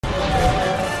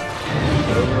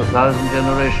Over 1,000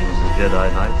 generations, the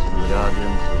Jedi Knights and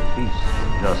Guardians of Peace,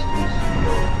 Justice,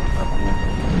 Heal, Uplift,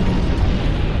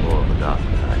 or the Dark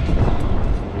Knight.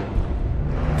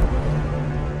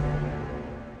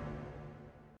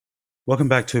 Welcome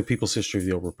back to A People's History of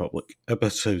the Old Republic,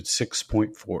 episode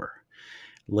 6.4.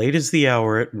 Late is the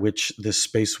hour at which the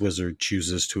space wizard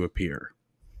chooses to appear.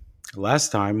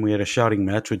 Last time, we had a shouting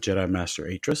match with Jedi Master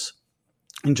Atris,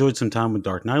 enjoyed some time with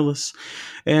Darth Nihilus,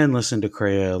 and listened to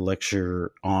Kreia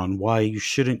lecture on why you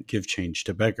shouldn't give change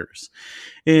to beggars.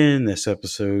 In this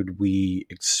episode, we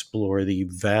explore the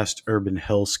vast urban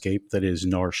hellscape that is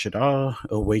Nar Shaddaa,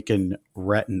 awaken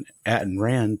Atton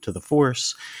Rand to the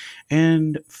Force,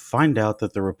 and find out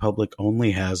that the Republic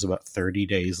only has about 30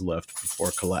 days left before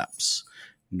collapse.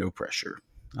 No pressure.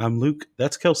 I'm Luke,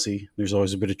 that's Kelsey. There's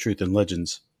always a bit of truth in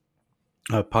legends.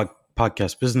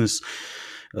 Podcast business.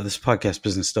 This podcast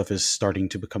business stuff is starting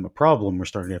to become a problem. We're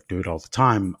starting to have to do it all the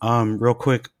time. Real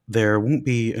quick, there won't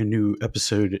be a new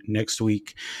episode next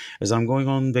week as I'm going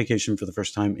on vacation for the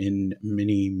first time in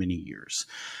many, many years.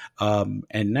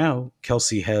 And now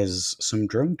Kelsey has some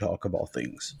drone talk of all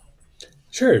things.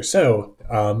 Sure. So,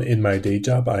 in my day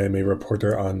job, I am a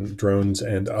reporter on drones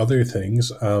and other things.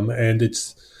 And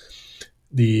it's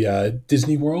the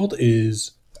Disney World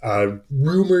is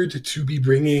rumored to be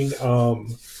bringing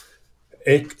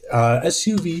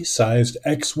SUV-sized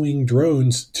X-Wing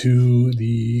drones to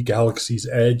the Galaxy's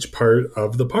Edge part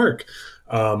of the park.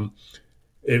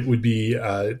 It would be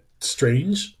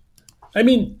strange. I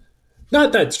mean,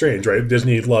 not that strange, right?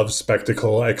 Disney loves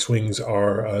spectacle. X-Wings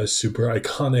are super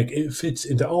iconic. It fits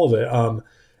into all of it.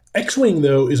 X-Wing,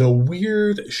 though, is a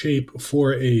weird shape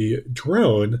for a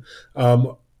drone.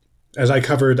 As I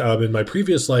covered in my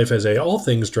previous life as a all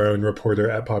things drone reporter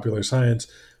at Popular Science,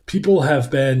 people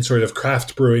have been sort of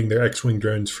craft brewing their X-Wing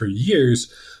drones for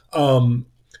years. And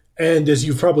as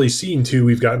you've probably seen, too,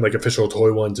 we've gotten like official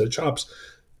toy ones at shops.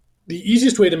 The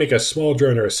easiest way to make a small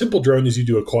drone or a simple drone is you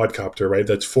do a quadcopter, right?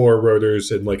 That's 4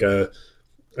 rotors and like a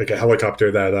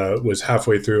helicopter that was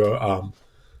halfway through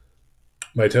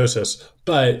mitosis.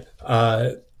 But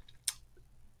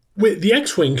with the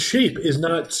X-Wing shape is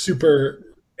not super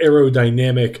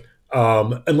aerodynamic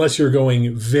unless you're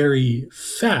going very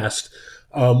fast.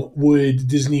 Would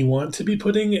Disney want to be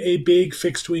putting a big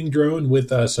fixed-wing drone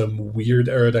with some weird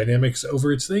aerodynamics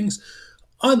over its things?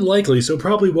 Unlikely. So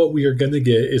probably what we are going to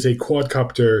get is a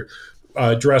quadcopter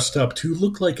dressed up to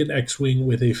look like an X-Wing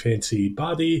with a fancy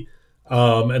body,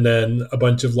 and then a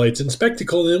bunch of lights and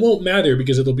spectacle. And it won't matter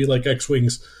because it'll be like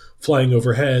X-Wings flying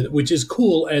overhead, which is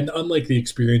cool. And unlike the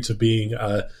experience of being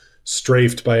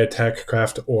strafed by attack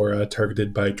craft or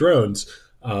targeted by drones,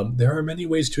 there are many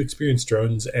ways to experience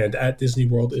drones, and at Disney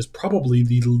World is probably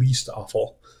the least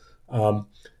awful.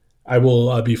 I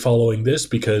will be following this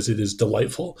because it is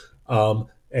delightful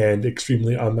and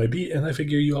extremely on my beat, and I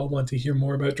figure you all want to hear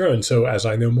more about drones. So as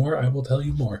I know more, I will tell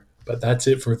you more. But that's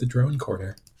it for the Drone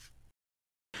Corner.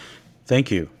 Thank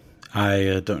you.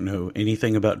 I don't know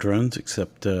anything about drones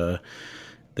except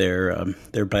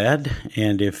they're bad,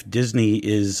 and if Disney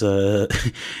is the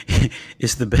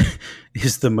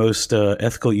most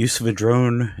ethical use of a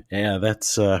drone, yeah,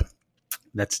 that's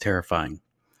terrifying.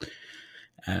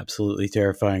 Absolutely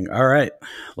terrifying. All right,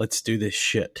 let's do this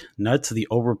shit. Knights of the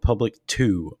Old Republic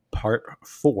 2, Part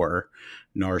 4,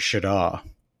 Nar Shaddaa.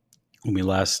 When we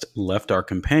last left our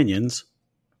companions,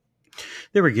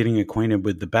 they were getting acquainted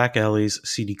with the back alleys,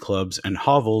 seedy clubs, and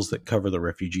hovels that cover the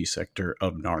refugee sector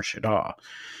of Nar Shaddaa.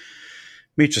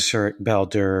 Meetra Surik,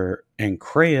 Baldur, and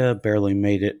Kreia barely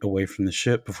made it away from the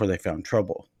ship before they found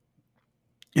trouble.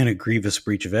 In a grievous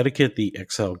breach of etiquette, the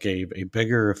Exile gave a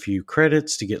beggar a few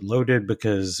credits to get loaded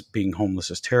because being homeless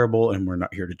is terrible and we're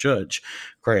not here to judge.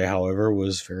 Kreia, however,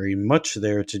 was very much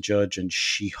there to judge, and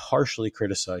she harshly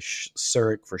criticized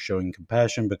Surik for showing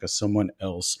compassion because someone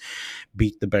else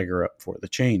beat the beggar up for the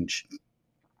change.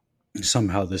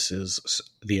 Somehow this is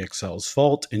the Exile's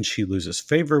fault, and she loses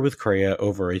favor with Kreia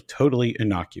over a totally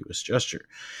innocuous gesture.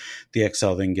 The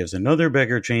Exile then gives another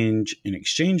beggar change in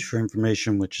exchange for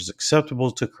information which is acceptable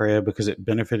to Kreia because it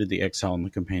benefited the Exile and the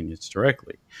companions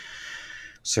directly.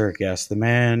 Surik asks the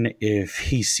man if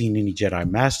he's seen any Jedi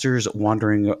Masters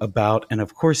wandering about, and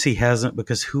of course he hasn't,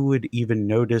 because who would even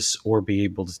notice or be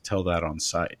able to tell that on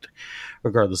sight?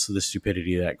 Regardless of the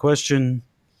stupidity of that question,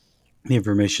 the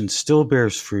information still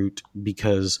bears fruit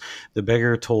because the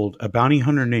beggar told a bounty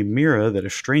hunter named Mira that a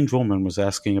strange woman was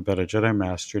asking about a Jedi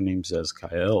Master named Zez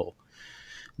Kyle.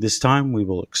 This time we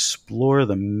will explore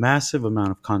the massive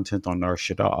amount of content on Nar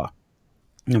Shaddaa.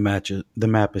 The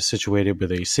map is situated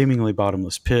with a seemingly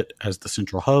bottomless pit as the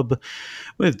central hub,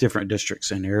 with different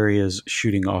districts and areas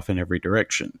shooting off in every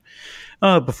direction.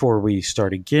 Before we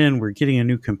start again, we're getting a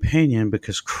new companion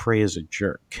because Cray is a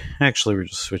jerk. Actually, we're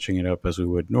just switching it up as we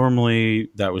would normally.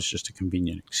 That was just a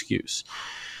convenient excuse.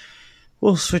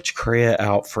 We'll switch Kreia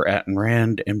out for Atten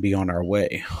Rand and be on our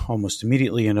way. Almost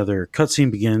immediately, another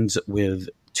cutscene begins with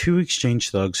two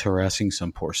exchange thugs harassing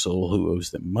some poor soul who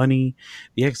owes them money.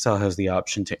 The exile has the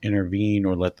option to intervene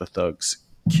or let the thugs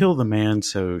kill the man,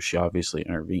 so she obviously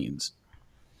intervenes.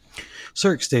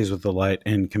 Cirque stays with the light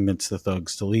and convinces the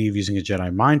thugs to leave using a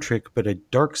Jedi mind trick, but a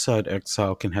dark side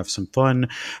exile can have some fun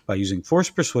by using force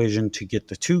persuasion to get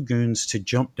the two goons to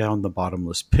jump down the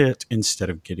bottomless pit instead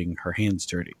of getting her hands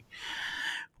dirty.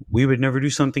 We would never do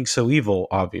something so evil,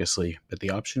 obviously, but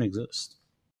the option exists.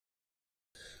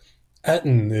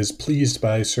 Atten is pleased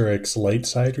by Surek's light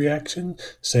side reaction,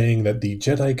 saying that the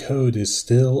Jedi Code is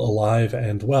still alive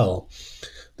and well.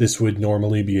 This would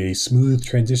normally be a smooth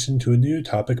transition to a new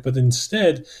topic, but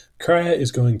instead, Kreia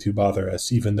is going to bother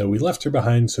us, even though we left her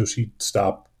behind so she'd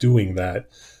stop doing that.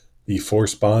 The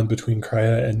force bond between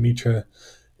Kreia and Mitra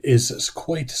is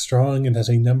quite strong and has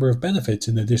a number of benefits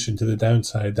in addition to the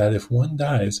downside that if one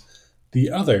dies, the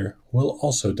other will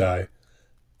also die.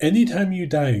 Anytime you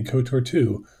die in KOTOR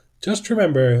 2, just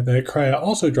remember that Kreia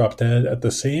also dropped dead at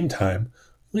the same time,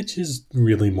 which is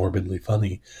really morbidly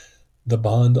funny. The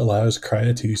bond allows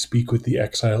Kreia to speak with the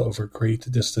exile over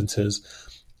great distances,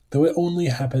 though it only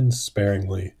happens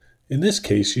sparingly. In this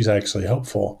case, she's actually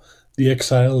helpful. The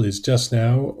exile is just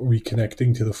now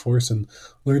reconnecting to the Force and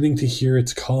learning to hear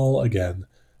its call again.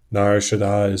 Nar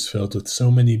Shaddaa is filled with so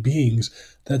many beings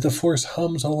that the Force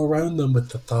hums all around them with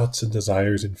the thoughts and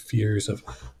desires and fears of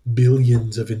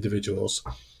billions of individuals.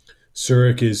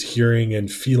 Surik is hearing and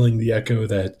feeling the echo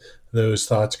that those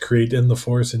thoughts create in the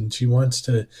Force, and she wants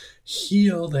to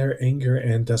heal their anger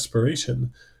and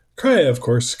desperation. Kreia, of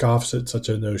course, scoffs at such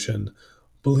a notion,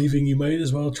 believing you might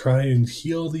as well try and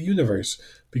heal the universe,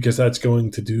 because that's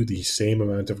going to do the same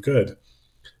amount of good.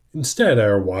 Instead,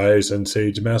 our wise and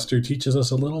sage master teaches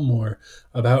us a little more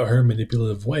about her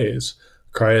manipulative ways.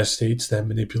 Kreia states that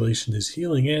manipulation is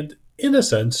healing, and, in a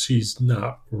sense, she's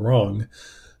not wrong.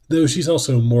 Though she's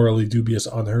also morally dubious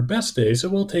on her best day, so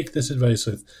we'll take this advice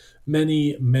with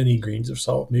many, many grains of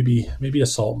salt, maybe a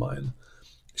salt mine.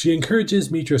 She encourages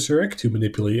Mitra Surik to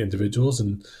manipulate individuals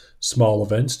in small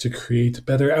events to create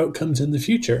better outcomes in the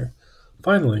future.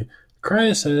 Finally,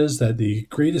 Kreia says that the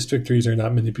greatest victories are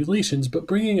not manipulations, but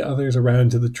bringing others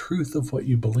around to the truth of what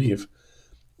you believe.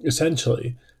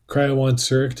 Essentially, Kreia wants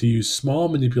Surik to use small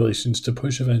manipulations to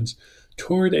push events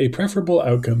toward a preferable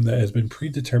outcome that has been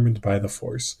predetermined by the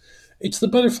Force. It's the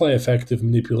butterfly effect of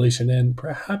manipulation, and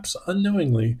perhaps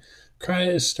unknowingly,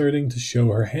 Kreia is starting to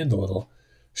show her hand a little.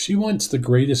 She wants the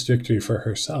greatest victory for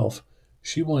herself.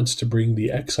 She wants to bring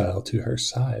the exile to her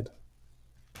side.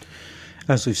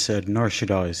 As we've said, Nar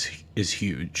Shaddaa is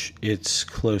huge. It's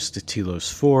close to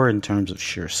Telos 4 in terms of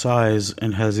sheer size,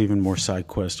 and has even more side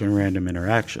quests and random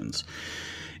interactions.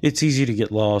 It's easy to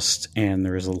get lost, and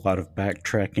there is a lot of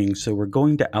backtracking, so we're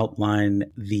going to outline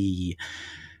the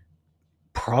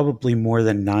probably more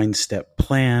than 9-step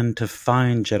plan to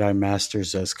find Jedi Master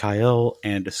Zez-Kaiel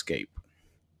and escape.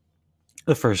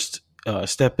 The first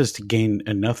step is to gain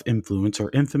enough influence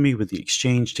or infamy with the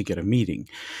exchange to get a meeting.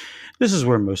 This is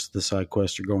where most of the side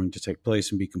quests are going to take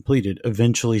place and be completed.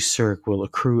 Eventually, Surik will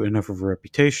accrue enough of a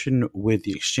reputation with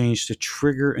the exchange to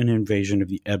trigger an invasion of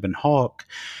the Ebon Hawk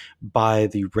by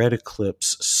the Red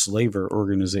Eclipse Slaver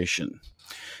organization.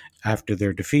 After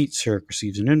their defeat, Surik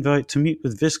receives an invite to meet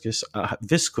with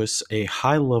Viscus, a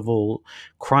high-level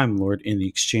crime lord in the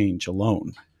exchange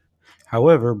alone.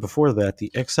 However, before that,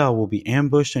 the exile will be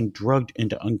ambushed and drugged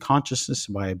into unconsciousness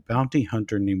by a bounty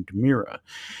hunter named Mira.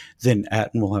 Then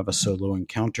Atten will have a solo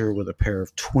encounter with a pair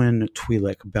of twin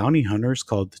Twi'lek bounty hunters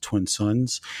called the Twin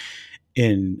Sons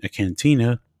in a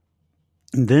cantina.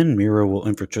 And then Mira will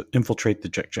infiltrate the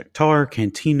Jek-Jek-Tar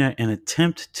cantina and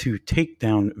attempt to take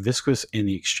down Viscus and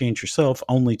the exchange herself,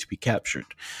 only to be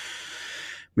captured.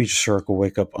 Mitra Surik will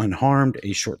wake up unharmed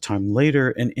a short time later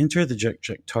and enter the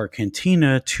Jek-Jek-Tar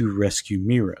cantina to rescue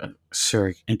Mira.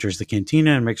 Surik enters the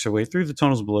cantina and makes her way through the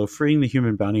tunnels below, freeing the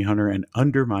human bounty hunter and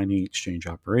undermining exchange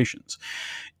operations.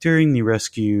 During the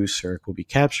rescue, Surik will be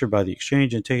captured by the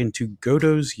exchange and taken to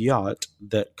Godo's yacht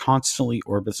that constantly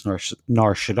orbits Nar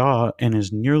Shaddaa and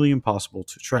is nearly impossible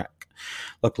to track.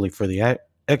 Luckily for the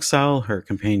exile, her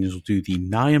companions will do the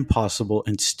nigh impossible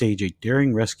and stage a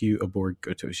daring rescue aboard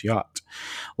Goto's yacht.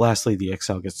 Lastly, the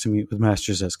exile gets to meet with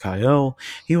Master Zez-Kaiel.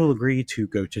 He will agree to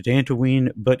go to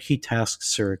Dantooine, but he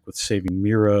tasks Surik with saving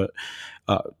Mira.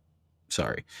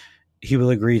 He will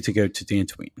agree to go to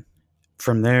Dantooine.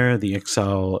 From there, the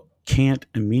exile can't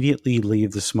immediately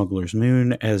leave the smuggler's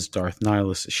moon as Darth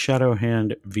Nihilus' shadow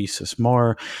hand, Visas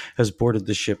Mar, has boarded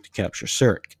the ship to capture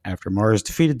Surik. After Mar is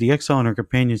defeated, the exile and her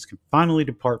companions can finally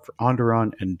depart for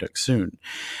Onderon and Duxun.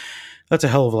 That's a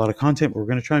hell of a lot of content. We're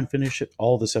going to try and finish it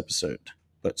all this episode.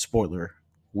 But spoiler,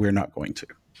 we're not going to.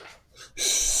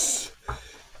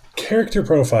 Character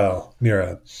profile,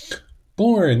 Mira.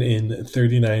 Born in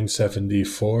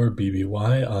 3974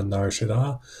 BBY on Nar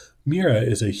Shaddaa, Mira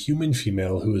is a human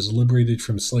female who was liberated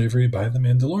from slavery by the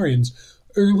Mandalorians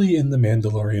early in the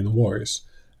Mandalorian Wars.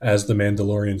 As the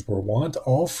Mandalorians were wont,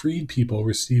 all freed people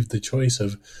received the choice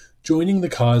of joining the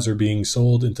cause or being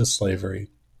sold into slavery.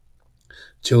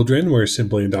 Children were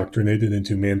simply indoctrinated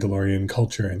into Mandalorian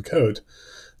culture and code.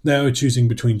 Now, choosing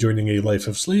between joining a life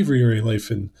of slavery or a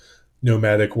life in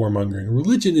nomadic warmongering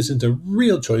religion isn't a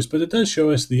real choice, but it does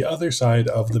show us the other side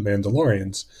of the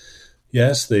Mandalorians.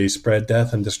 Yes, they spread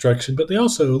death and destruction, but they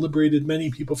also liberated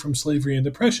many people from slavery and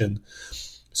oppression.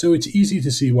 So it's easy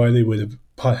to see why they would have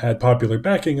had popular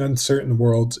backing on certain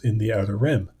worlds in the Outer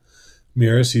Rim.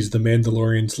 Mira sees the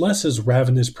Mandalorians less as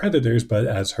ravenous predators, but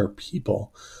as her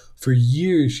people. For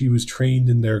years she was trained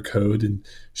in their code, and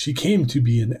she came to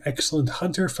be an excellent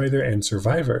hunter, fighter, and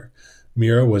survivor.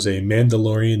 Mira was a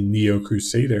Mandalorian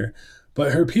neo-crusader,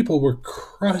 but her people were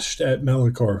crushed at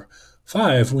Malachor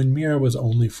 5 when Mira was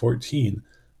only 14.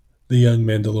 The young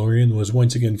Mandalorian was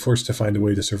once again forced to find a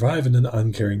way to survive in an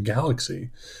uncaring galaxy.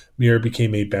 Mira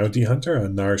became a bounty hunter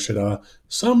on Nar Shaddaa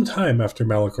some time after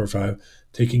Malachor 5,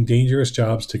 taking dangerous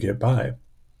jobs to get by.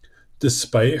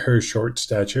 Despite her short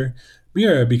stature,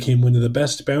 Mira became one of the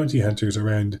best bounty hunters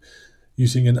around,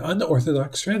 using an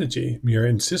unorthodox strategy. Mira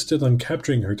insisted on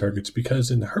capturing her targets because,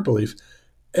 in her belief,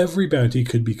 every bounty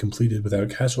could be completed without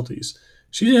casualties.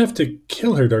 She did have to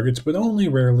kill her targets, but only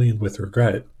rarely and with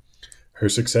regret. Her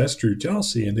success drew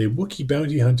jealousy, and a Wookiee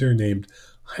bounty hunter named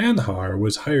Hanhar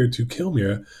was hired to kill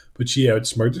Mira, but she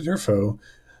outsmarted her foe,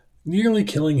 nearly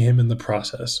killing him in the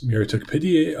process. Mira took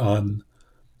pity on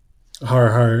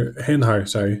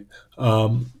Hanhar,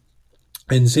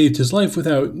 and saved his life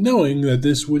without knowing that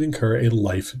this would incur a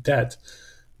life debt.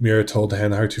 Mira told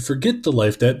Hanhar to forget the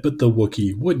life debt, but the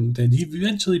Wookiee wouldn't, and he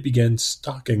eventually began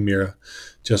stalking Mira.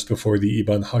 Just before the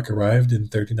Ebon Hawk arrived in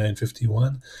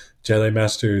 3951, Jedi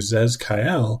Master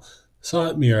Zez-Kaiel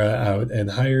sought Mira out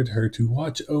and hired her to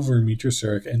watch over Meetra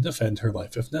Surik and defend her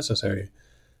life if necessary.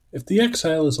 If the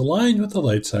exile is aligned with the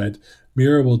light side,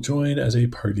 Mira will join as a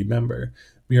party member.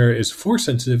 Mira is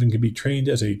Force-sensitive and can be trained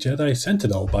as a Jedi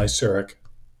Sentinel by Surik.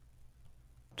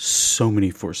 So many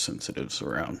Force-sensitives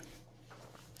around.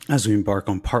 As we embark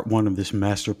on part 1 of this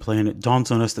master plan, it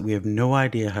dawns on us that we have no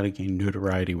idea how to gain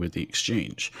notoriety with the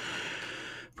exchange.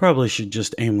 Probably should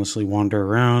just aimlessly wander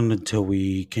around until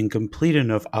we can complete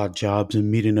enough odd jobs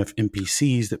and meet enough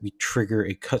NPCs that we trigger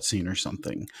a cutscene or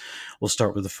something. We'll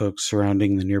start with the folks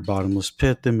surrounding the near bottomless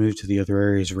pit, then move to the other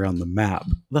areas around the map.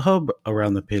 The hub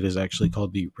around the pit is actually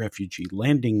called the Refugee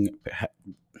Landing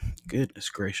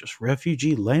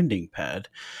Refugee Landing Pad,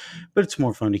 but it's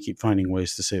more fun to keep finding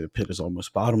ways to say the pit is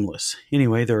almost bottomless.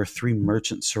 Anyway, there are 3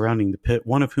 merchants surrounding the pit,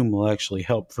 one of whom will actually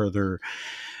help further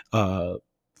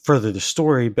the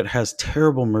story, but has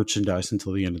terrible merchandise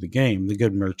until the end of the game. The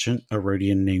good merchant, a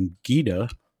Rodian named Gita,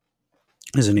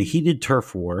 is in a heated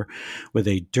turf war with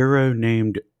a Duro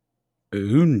named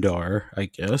Undar, I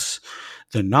guess,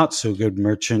 the not-so-good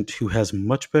merchant who has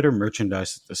much better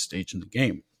merchandise at this stage in the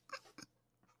game.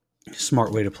 A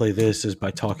smart way to play this is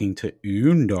by talking to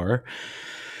Undar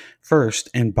first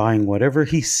and buying whatever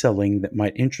he's selling that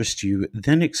might interest you,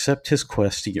 then accept his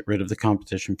quest to get rid of the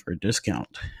competition for a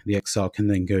discount. The exile can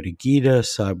then go to Gita,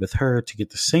 side with her to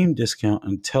get the same discount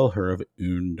and tell her of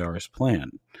Undar's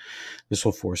plan. This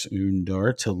will force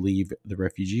Undar to leave the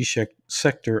refugee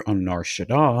sector on Nar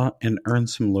Shaddaa and earn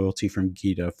some loyalty from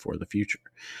Gita for the future.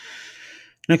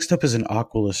 Next up is an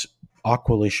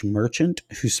Aqualish merchant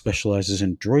who specializes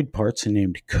in droid parts and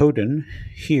named Kodan.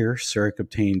 Here, Surik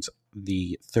obtains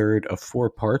the third of 4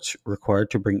 parts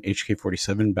required to bring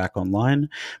HK-47 back online,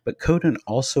 but Kodan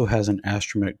also has an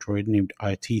astromech droid named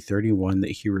IT-31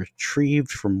 that he retrieved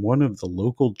from one of the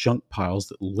local junk piles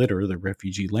that litter the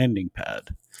refugee landing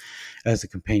pad. As the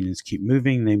companions keep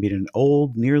moving, they meet an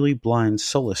old, nearly blind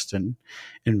Sullustan,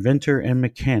 inventor and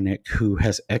mechanic who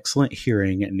has excellent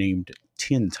hearing named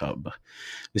Tientub.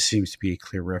 This seems to be a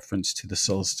clear reference to the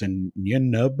Celestin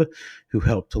Yunub, who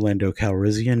helped Lando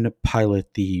Calrissian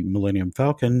pilot the Millennium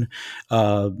Falcon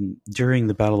during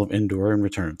the Battle of Endor and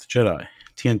Return of the Jedi.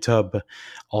 Tientub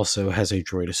also has a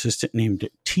droid assistant named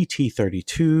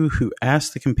TT-32, who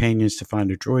asked the companions to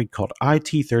find a droid called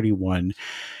IT-31,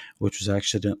 which was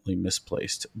accidentally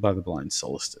misplaced by the blind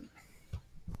Celestin.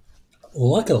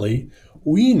 Luckily,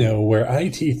 we know where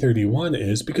IT-31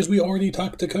 is because we already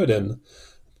talked to Coden.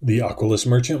 The Oculus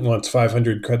merchant wants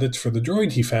 500 credits for the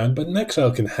droid he found, but an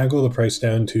exile can haggle the price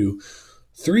down to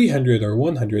 300 or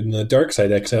 100, and the dark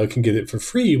side exile can get it for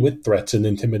free with threats and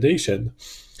intimidation.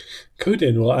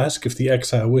 Coden will ask if the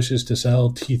exile wishes to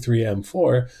sell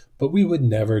T3M4, but we would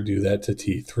never do that to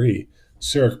T3.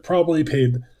 Surik probably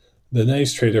paid the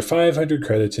nice trader 500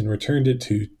 credits and returned it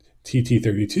to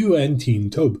TT32 and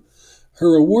Tientub.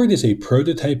 Her reward is a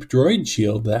prototype droid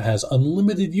shield that has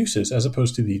unlimited uses as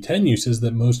opposed to the 10 uses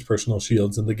that most personal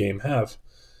shields in the game have.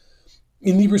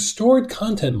 In the restored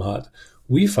content mod,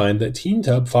 we find that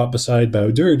Tientub fought beside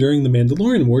Bao-Dur during the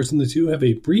Mandalorian Wars, and the two have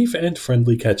a brief and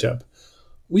friendly catch-up.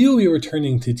 We will be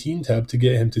returning to Tientub to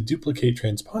get him to duplicate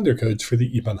transponder codes for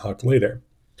the Ebon Hawk later.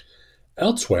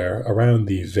 Elsewhere, around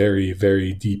the very,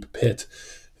 very deep pit,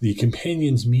 the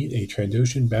companions meet a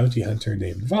Trandoshan bounty hunter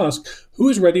named Vosk, who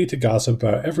is ready to gossip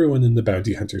about everyone in the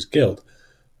Bounty Hunters Guild.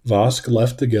 Vosk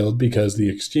left the guild because the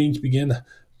exchange began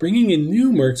bringing in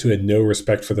new mercs who had no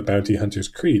respect for the Bounty Hunters'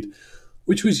 creed,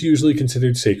 which was usually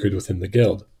considered sacred within the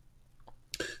guild.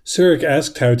 Surik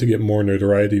asked how to get more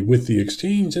notoriety with the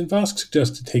exchange, and Vosk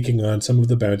suggested taking on some of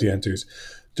the bounty hunters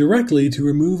directly to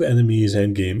remove enemies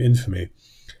and gain infamy.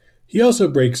 He also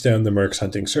breaks down the mercs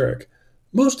hunting Surik.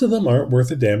 Most of them aren't worth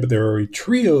a damn, but there are a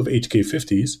trio of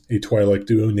HK-50s, a Twi'lek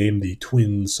duo named the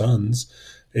Twin Suns,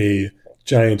 a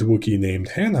giant Wookiee named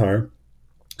Hanhar,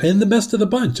 and the best of the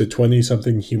bunch, a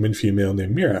 20-something human female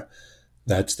named Mira.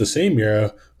 That's the same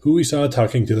Mira who we saw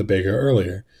talking to the beggar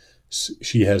earlier.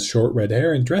 She has short red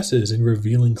hair and dresses in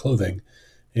revealing clothing.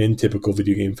 In typical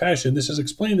video game fashion, this is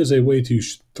explained as a way to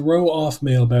throw off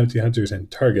male bounty hunters and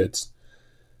targets.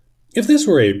 If this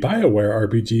were a BioWare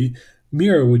RPG,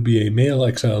 Mira would be a male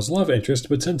exile's love interest,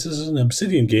 but since this is an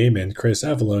Obsidian game and Chris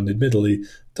Avellone admittedly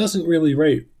doesn't really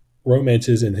write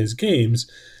romances in his games,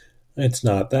 it's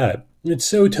not that. It's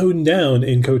so toned down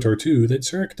in KOTOR 2 that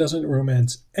Surik doesn't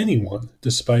romance anyone,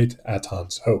 despite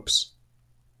Aton's hopes.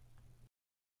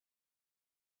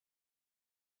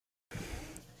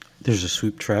 There's a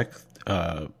swoop track,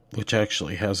 which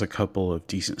actually has a couple of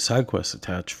decent side quests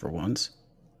attached for once.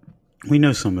 We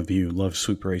know some of you love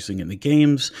swoop racing in the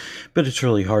games, but it's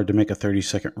really hard to make a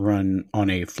 30-second run on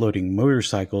a floating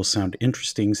motorcycle sound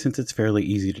interesting since it's fairly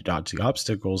easy to dodge the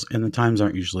obstacles and the times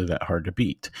aren't usually that hard to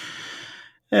beat.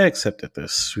 Except at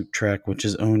this swoop track, which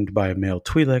is owned by a male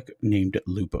Twi'lek named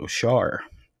Lupo Shar.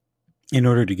 In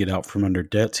order to get out from under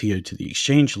debts he owed to the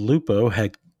exchange, Lupo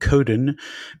had Coden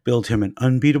build him an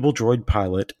unbeatable droid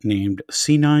pilot named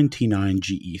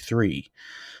C9T9GE3.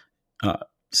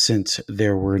 Since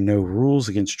there were no rules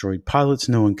against droid pilots,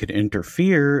 no one could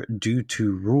interfere due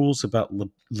to rules about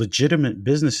legitimate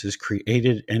businesses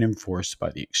created and enforced by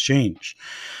the exchange.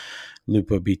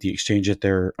 Lupo beat the exchange at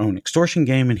their own extortion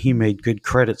game, and he made good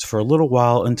credits for a little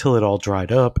while until it all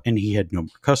dried up and he had no more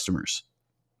customers.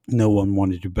 No one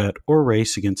wanted to bet or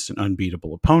race against an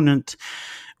unbeatable opponent.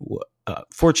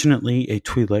 Fortunately, a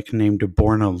Twi'lek named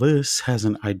Borna Liss has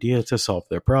an idea to solve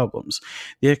their problems.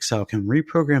 The exile can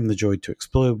reprogram the droid to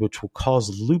explode, which will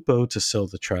cause Lupo to sell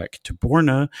the track to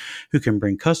Borna, who can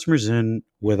bring customers in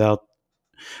without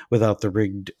the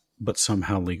rigged but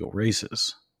somehow legal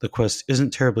races. The quest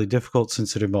isn't terribly difficult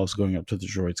since it involves going up to the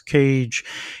droid's cage,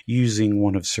 using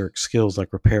one of Surik's skills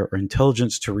like repair or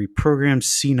intelligence to reprogram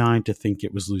C9 to think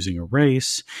it was losing a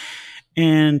race,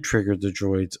 and trigger the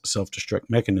droid's self-destruct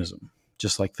mechanism.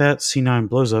 Just like that, C9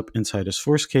 blows up inside his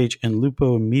force cage, and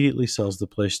Lupo immediately sells the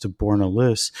place to Borna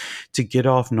Liss to get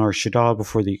off Nar Shaddaa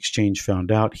before the exchange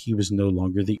found out he was no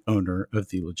longer the owner of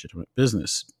the legitimate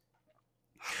business.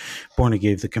 Borna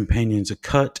gave the companions a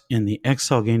cut, and the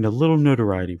exile gained a little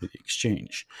notoriety with the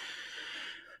exchange.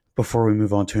 Before we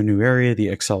move on to a new area, the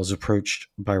exile is approached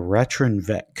by Ratrin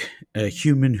Vek, a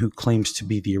human who claims to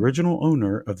be the original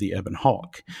owner of the Ebon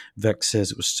Hawk. Vek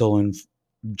says it was stolen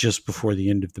just before the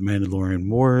end of the Mandalorian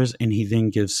Wars, and he then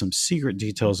gives some secret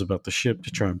details about the ship to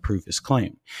try and prove his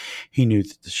claim. He knew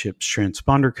that the ship's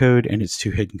transponder code and its two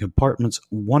hidden compartments,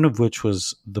 one of which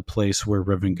was the place where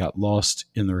Revan got lost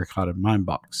in the Rakata mine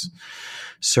box.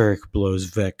 Surik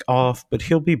blows Vek off, but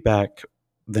he'll be back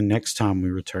the next time we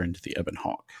return to the Ebon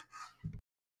Hawk.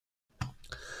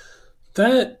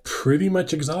 That pretty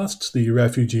much exhausts the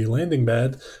refugee landing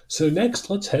pad, so next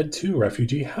let's head to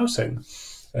refugee housing.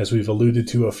 As we've alluded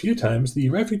to a few times, the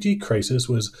refugee crisis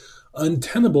was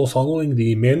untenable following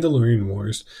the Mandalorian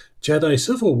Wars, Jedi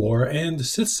Civil War, and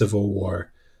Sith Civil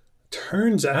War.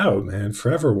 Turns out, man,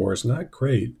 Forever War is not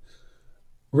great.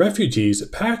 Refugees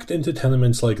packed into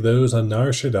tenements like those on Nar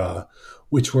Shaddaa,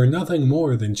 which were nothing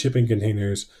more than shipping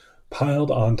containers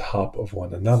piled on top of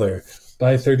one another.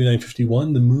 By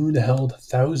 3951, the moon held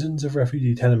thousands of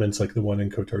refugee tenements like the one in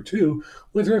KOTOR 2,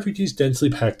 with refugees densely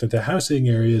packed into housing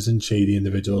areas and shady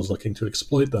individuals looking to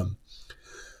exploit them.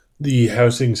 The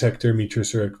housing sector Mitra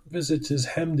Surik visits is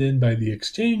hemmed in by the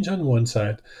exchange on one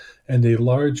side and a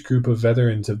large group of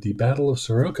veterans of the Battle of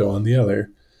Sirocco on the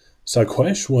other.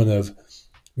 Sakwesh, one of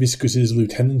Viscus's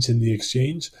lieutenants in the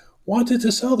exchange, wanted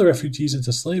to sell the refugees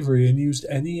into slavery and used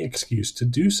any excuse to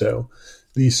do so.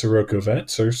 The Sirocco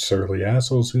vets are surly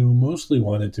assholes who mostly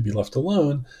wanted to be left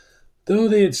alone, though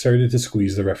they had started to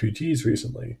squeeze the refugees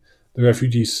recently. The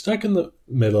refugees stuck in the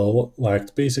middle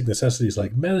lacked basic necessities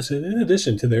like medicine in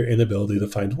addition to their inability to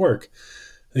find work.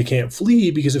 They can't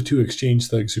flee because of two exchange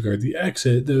thugs who guard the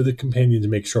exit, though the companions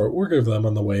make short work of them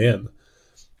on the way in.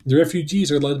 The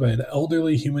refugees are led by an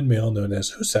elderly human male known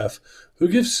as Husef, who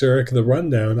gives Surik the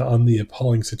rundown on the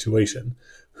appalling situation.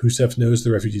 Husef knows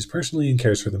the refugees personally and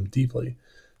cares for them deeply.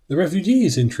 The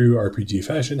refugees, in true RPG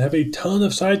fashion, have a ton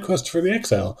of side quests for the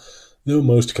exile, though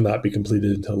most cannot be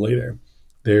completed until later.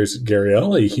 There's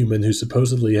Gariel, a human who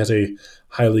supposedly has a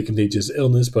highly contagious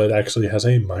illness but actually has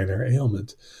a minor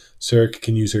ailment. Surik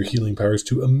can use her healing powers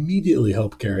to immediately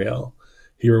help Gariel.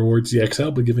 He rewards the exile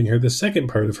by giving her the second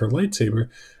part of her lightsaber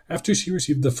after she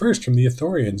received the first from the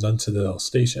Ithorians on Citadel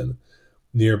Station.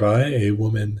 Nearby, a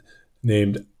woman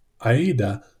named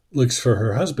Aida looks for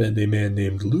her husband, a man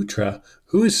named Lutra,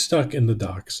 who is stuck in the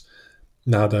docks.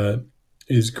 Nada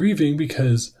is grieving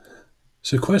because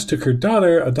Sequest took her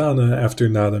daughter, Adana, after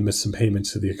Nada missed some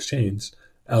payments to the exchange.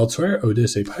 Elsewhere,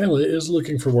 Otis, a pilot, is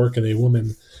looking for work, and a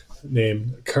woman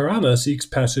named Karana seeks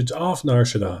passage off Nar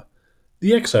Shaddaa.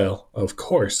 The exile, of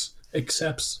course,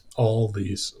 accepts all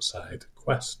these side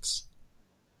quests.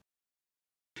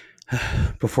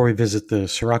 Before we visit the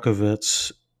Sirocco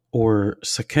vets or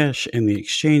Sakesh in the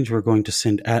exchange, we're going to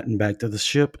send Atten back to the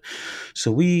ship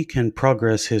so we can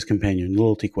progress his companion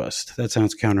loyalty quest. That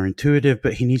sounds counterintuitive,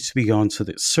 but he needs to be gone so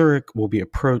that Surik will be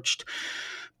approached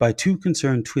by two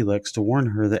concerned Twi'leks to warn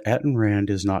her that Atten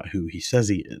Rand is not who he says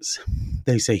he is.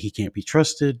 They say he can't be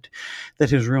trusted,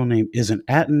 that his real name isn't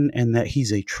Atten, and that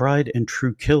he's a tried and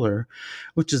true killer,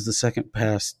 which is the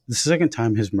second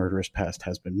time his murderous past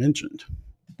has been mentioned.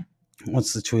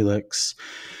 Once the Twi'leks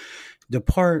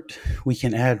depart, we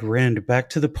can add Rand back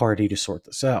to the party to sort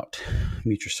this out.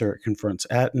 Mitra Surik confronts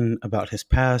Atten about his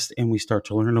past, and we start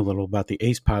to learn a little about the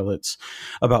Ace Pilots,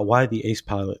 about why the Ace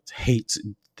Pilot hates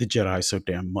the Jedi so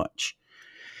damn much.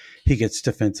 He gets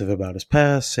defensive about his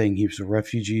past, saying he was a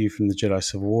refugee from the Jedi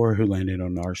Civil War who landed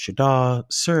on Nar Shaddaa.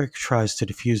 Surik tries to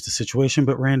defuse the situation,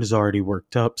 but Rand is already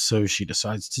worked up, so she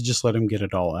decides to just let him get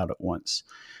it all out at once.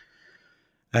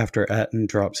 After Atten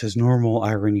drops his normal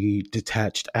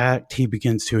irony-detached act, he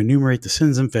begins to enumerate the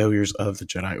sins and failures of the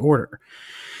Jedi Order.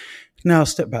 Now,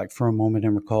 step back for a moment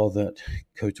and recall that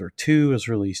KOTOR 2 was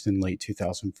released in late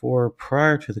 2004,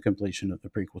 prior to the completion of the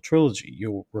prequel trilogy.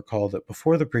 You'll recall that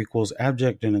before the prequels,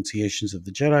 abject denunciations of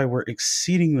the Jedi were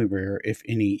exceedingly rare, if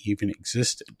any even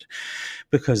existed,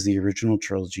 because the original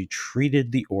trilogy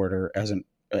treated the Order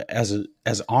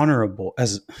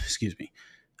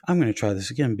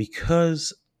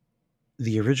because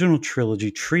the original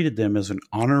trilogy treated them as an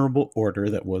honorable order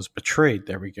that was betrayed.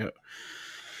 There we go.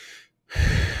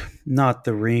 Not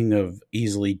the ring of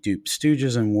easily duped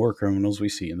stooges and war criminals we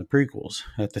see in the prequels.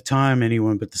 At the time,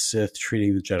 anyone but the Sith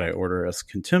treating the Jedi Order as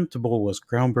contemptible was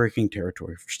groundbreaking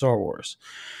territory for Star Wars.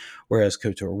 Whereas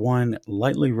KOTOR 1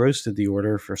 lightly roasted the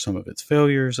Order for some of its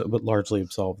failures, but largely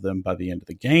absolved them by the end of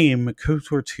the game,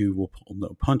 KOTOR 2 will pull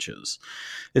no punches.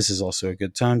 This is also a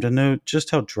good time to note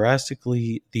just how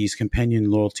drastically these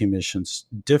companion loyalty missions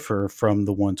differ from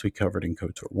the ones we covered in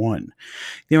KOTOR 1.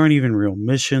 They aren't even real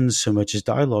missions so much as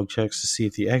dialogue checks to see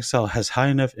if the exile has high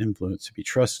enough influence to be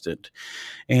trusted.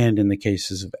 And in the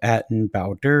cases of Atten,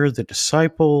 Bao-Dur, the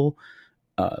disciple,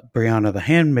 Brianna the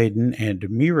Handmaiden, and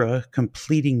Mira,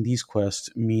 completing these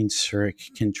quests means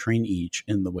Surik can train each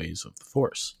in the ways of the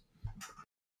Force.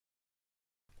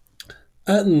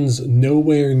 Atten's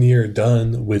nowhere near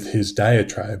done with his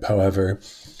diatribe, however.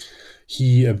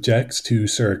 He objects to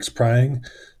Surik's prying,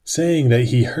 saying that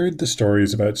he heard the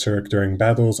stories about Surik during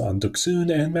battles on Duxun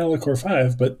and Malachor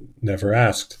V, but never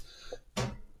asked.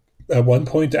 At one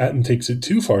point, Atten takes it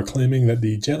too far, claiming that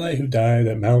the Jedi who died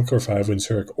at Malachor 5 when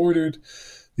Surik ordered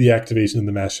the activation of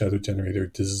the mass shadow generator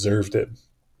deserved it.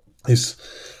 This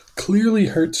clearly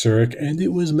hurt Surik, and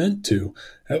it was meant to.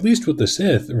 At least with the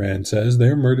Sith, Rand says,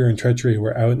 their murder and treachery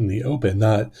were out in the open,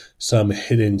 not some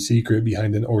hidden secret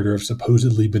behind an order of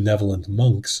supposedly benevolent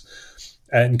monks.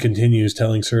 Atten continues,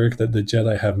 telling Surik that the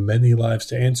Jedi have many lives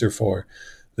to answer for.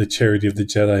 The charity of the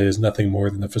Jedi is nothing more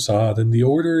than a facade, and the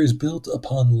Order is built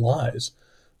upon lies.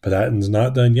 But Atten's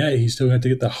not done yet. He's still got to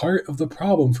get the heart of the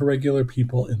problem for regular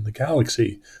people in the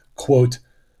galaxy. Quote,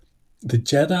 "The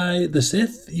Jedi, the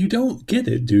Sith, you don't get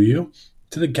it, do you?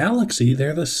 To the galaxy,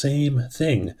 they're the same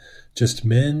thing. Just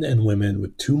men and women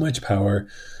with too much power,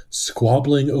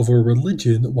 squabbling over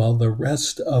religion while the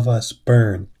rest of us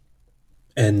burn."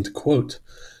 End quote.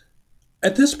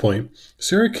 At this point,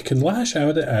 Surik can lash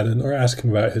out at Atten or ask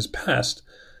him about his past.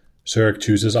 Surik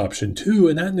chooses option 2,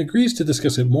 and Atten agrees to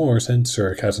discuss it more since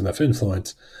Surik has enough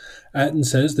influence. Atten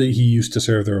says that he used to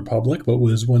serve the Republic, but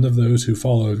was one of those who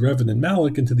followed Revan and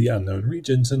Malak into the unknown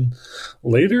regions, and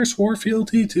later swore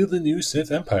fealty to the new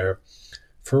Sith Empire.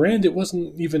 For Rand, it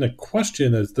wasn't even a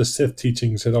question, as the Sith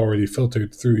teachings had already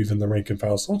filtered through even the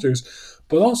rank-and-file soldiers,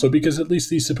 but also because at least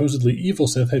these supposedly evil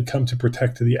Sith had come to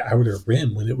protect the Outer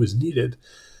Rim when it was needed.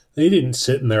 They didn't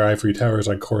sit in their ivory towers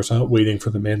on Coruscant waiting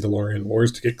for the Mandalorian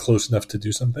Wars to get close enough to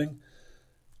do something.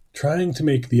 Trying to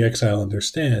make the exile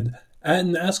understand,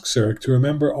 Atten asks Surik to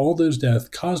remember all those deaths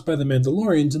caused by the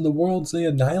Mandalorians in the worlds they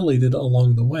annihilated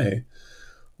along the way.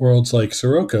 Worlds like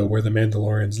Soroka, where the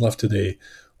Mandalorians left a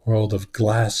world of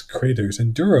glass craters,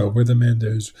 and Dura, where the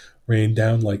Mandos rained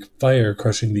down like fire,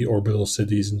 crushing the orbital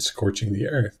cities and scorching the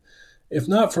earth. If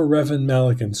not for Revan,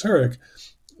 Malak, and Surik,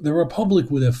 the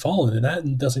Republic would have fallen, and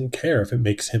Atten doesn't care if it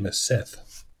makes him a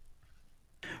Sith.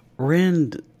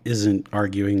 Rand isn't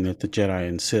arguing that the Jedi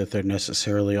and Sith are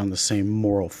necessarily on the same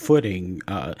moral footing.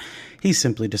 He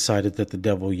simply decided that the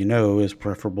devil you know is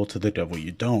preferable to the devil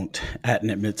you don't. Atten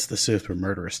admits the Sith were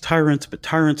murderous tyrants, but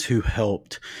tyrants who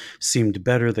helped seemed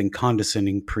better than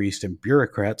condescending priests and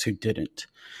bureaucrats who didn't.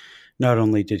 Not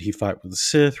only did he fight with the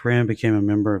Sith, Rand became a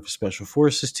member of a special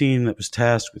forces team that was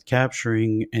tasked with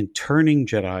capturing and turning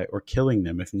Jedi or killing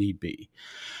them if need be.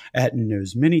 Atten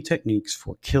knows many techniques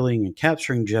for killing and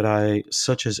capturing Jedi,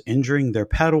 such as injuring their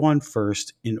Padawan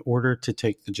first in order to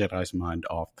take the Jedi's mind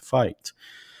off the fight.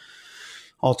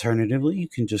 Alternatively, you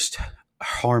can just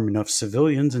harm enough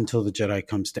civilians until the Jedi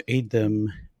comes to aid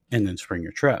them and then spring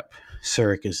your trap.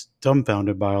 Surik is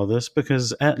dumbfounded by all this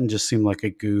because Atten just seemed like a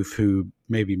goof who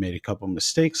maybe made a couple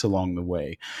mistakes along the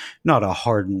way, not a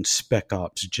hardened spec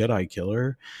ops Jedi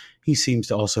killer. He seems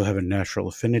to also have a natural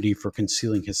affinity for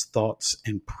concealing his thoughts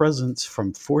and presence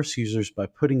from Force users by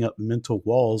putting up mental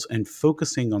walls and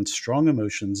focusing on strong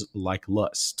emotions like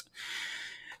lust.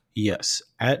 Yes,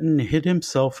 Atten hid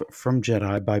himself from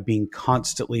Jedi by being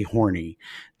constantly horny.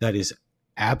 That is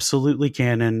absolutely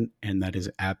canon, and that is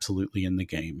absolutely in the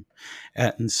game.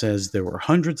 Atten says there were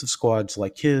hundreds of squads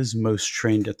like his, most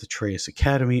trained at the Treyas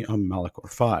Academy on Malachor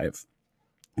 5.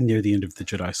 Near the end of the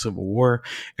Jedi Civil War,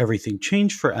 everything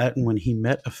changed for Atten when he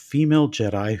met a female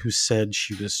Jedi who said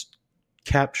she was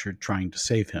captured trying to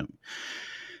save him.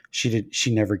 She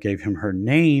never gave him her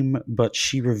name, but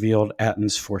she revealed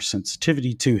Atten's Force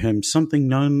sensitivity to him, something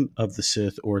none of the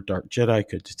Sith or Dark Jedi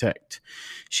could detect.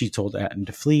 She told Atten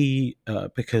to flee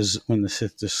because when the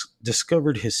Sith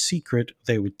discovered his secret,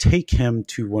 they would take him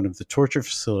to one of the torture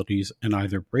facilities and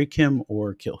either break him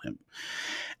or kill him.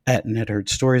 Atten had heard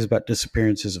stories about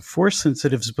disappearances of Force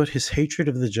sensitives, but his hatred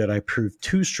of the Jedi proved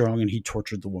too strong and he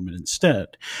tortured the woman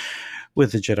instead.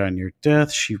 With the Jedi near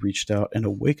death, she reached out and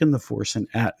awakened the Force in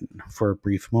Atten. For a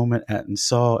brief moment, Atten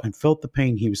saw and felt the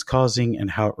pain he was causing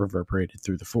and how it reverberated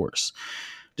through the Force.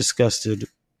 Disgusted,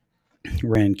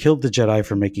 Rand killed the Jedi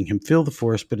for making him feel the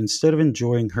Force, but instead of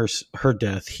enjoying her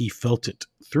death, he felt it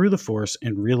through the Force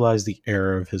and realized the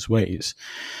error of his ways.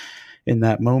 In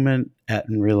that moment,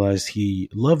 Atten realized he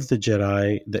loved the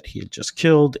Jedi that he had just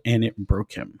killed, and it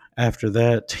broke him. After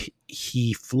that,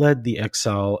 he fled the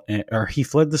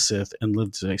Sith and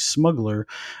lived as a smuggler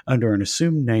under an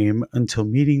assumed name until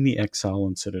meeting the exile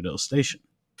on Citadel Station.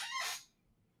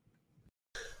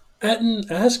 Atten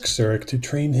asks Surik to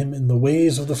train him in the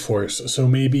ways of the Force, so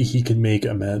maybe he can make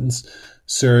amends.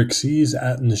 Surik sees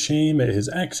Atten's shame at his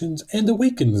actions and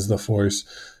awakens the Force,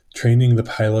 training the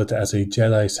pilot as a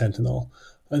Jedi Sentinel.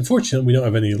 Unfortunately, we don't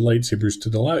have any lightsabers to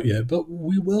dole out yet, but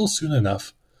we will soon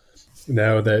enough.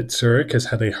 Now that Surik has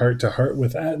had a heart-to-heart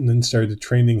with Atten and started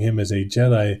training him as a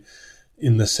Jedi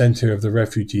in the center of the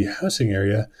refugee housing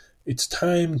area, it's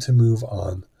time to move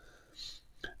on.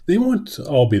 They won't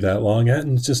all be that long.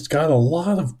 Atten's just got a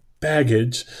lot of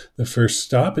baggage, the first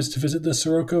stop is to visit the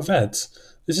Sirocco Vets.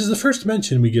 This is the first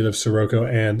mention we get of Sirocco,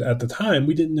 and at the time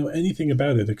we didn't know anything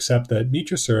about it except that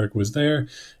Meetra Surik was there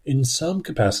in some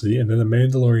capacity, and then a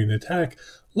Mandalorian attack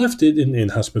left it an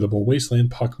inhospitable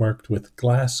wasteland pockmarked with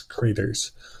glass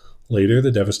craters. Later,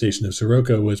 the devastation of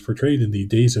Sirocco was portrayed in the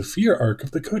Days of Fear arc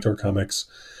of the KOTOR comics.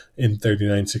 In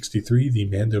 3963, the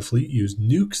Mando fleet used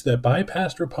nukes that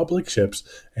bypassed Republic ships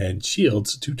and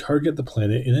shields to target the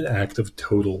planet in an act of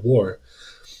total war.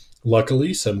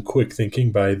 Luckily, some quick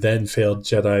thinking by then-failed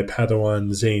Jedi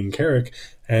Padawan Zane Carrick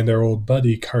and our old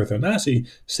buddy Carth Onasi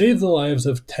saved the lives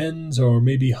of tens or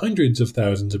maybe hundreds of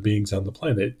thousands of beings on the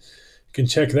planet. You can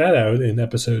check that out in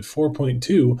episode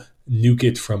 4.2, Nuke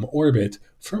It from Orbit,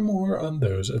 for more on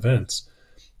those events.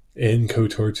 In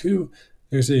KOTOR 2,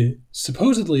 there's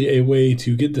supposedly a way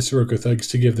to get the Sirocco thugs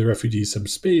to give the refugees some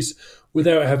space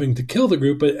without having to kill the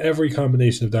group, but every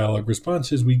combination of dialogue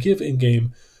responses we give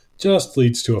in-game just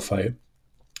leads to a fight.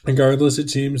 Regardless, it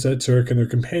seems that Surik and their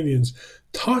companions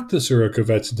talk the Sirocco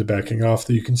vets into backing off,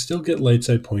 though you can still get light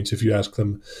side points if you ask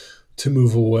them to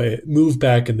move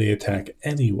back, and they attack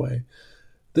anyway.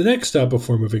 The next stop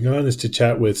before moving on is to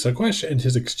chat with Sakwesh and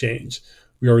his exchange.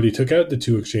 We already took out the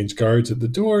 2 exchange guards at the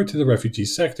door to the refugee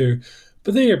sector,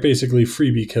 but they are basically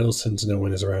freebie kills since no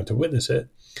one is around to witness it.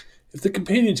 If the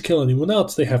companions kill anyone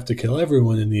else, they have to kill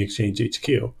everyone in the exchange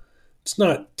HQ. It's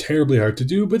not terribly hard to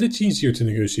do, but it's easier to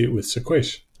negotiate with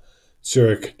Sakwesh.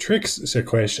 Surik tricks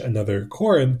Sakwesh, another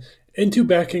Corran, into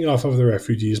backing off of the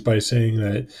refugees by saying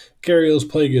that Gariel's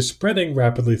plague is spreading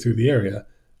rapidly through the area.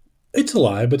 It's a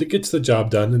lie, but it gets the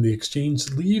job done, and the exchange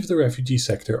leave the refugee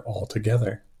sector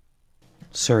altogether.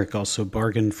 Surik also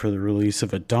bargained for the release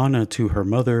of Adana to her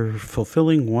mother,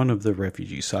 fulfilling one of the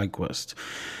refugee side quests.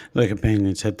 The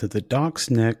companions head to the docks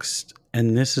next,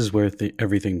 and this is where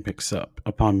everything picks up.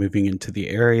 Upon moving into the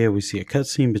area, we see a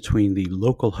cutscene between the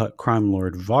local Hutt crime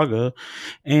lord Vaga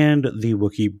and the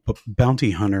Wookiee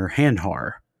bounty hunter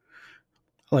Hanhar.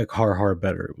 I like Har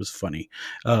better. It was funny.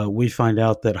 We find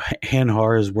out that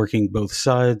Hanhar is working both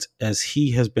sides, as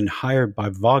he has been hired by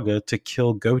Vaga to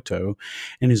kill Goto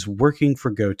and is working for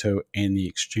Goto and the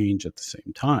exchange at the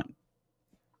same time.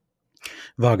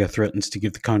 Vaga threatens to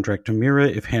give the contract to Mira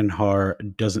if Hanhar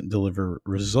doesn't deliver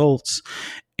results,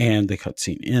 and the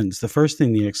cutscene ends. The first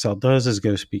thing the exile does is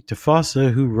go speak to Fossa,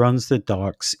 who runs the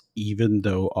docks even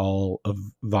though all of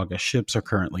Vaga's ships are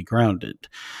currently grounded.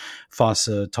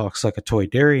 Fossa talks like a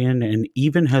Toydarian and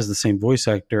even has the same voice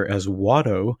actor as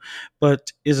Watto,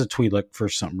 but is a Twi'lek for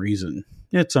some reason.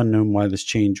 It's unknown why this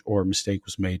change or mistake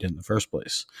was made in the first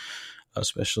place,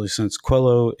 especially since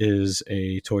Quello is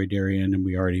a Toydarian and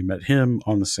we already met him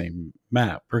on the same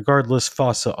map. Regardless,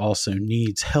 Fossa also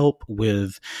needs help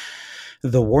with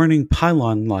the warning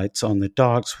pylon lights on the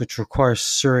docks, which requires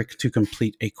Surik to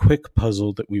complete a quick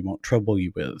puzzle that we won't trouble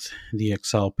you with. The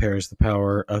exile pairs the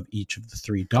power of each of the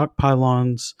 3 dock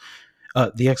pylons.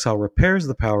 The exile repairs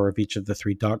the power of each of the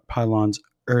 3 dock pylons,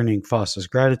 earning Fossa's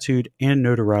gratitude and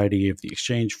notoriety of the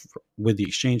exchange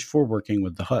for working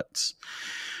with the Hutts.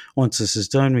 Once this is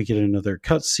done, we get another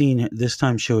cutscene, this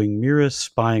time showing Mira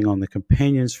spying on the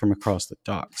companions from across the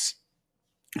docks.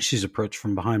 She's approached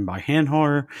from behind by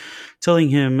Hanhar, telling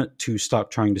him to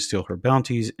stop trying to steal her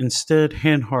bounties. Instead,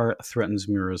 Hanhar threatens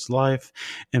Mira's life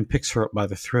and picks her up by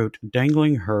the throat,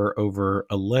 dangling her over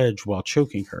a ledge while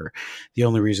choking her. The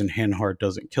only reason Hanhar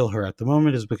doesn't kill her at the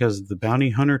moment is because of the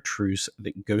bounty hunter truce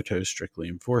that Goto strictly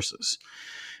enforces.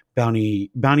 Bounty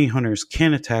hunters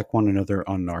can attack one another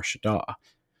on Nar Shaddaa.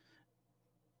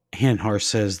 Hanhar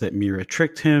says that Mira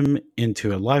tricked him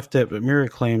into a life debt, but Mira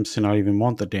claims to not even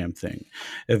want the damn thing.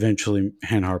 Eventually,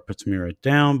 Hanhar puts Mira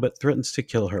down, but threatens to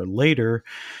kill her later.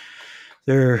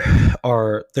 There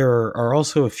are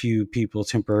also a few people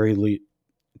temporarily...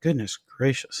 Goodness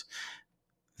gracious.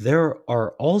 There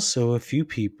are also a few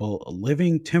people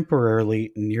living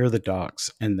temporarily near the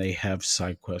docks, and they have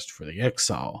side quests for the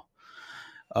exile.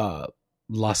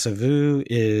 Lavasu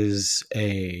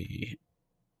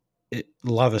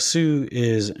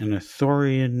is an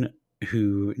Ithorian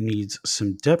who needs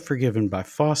some debt forgiven by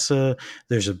Fossa.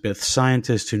 There's a Bith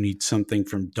scientist who needs something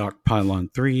from Dock Pylon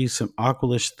 3, some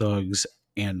Aqualish thugs,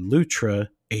 and Lutra,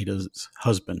 Ada's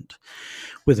husband.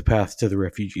 With the path to the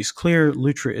refugees clear,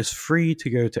 Lutra is free to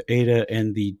go to Ada,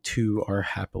 and the two are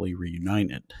happily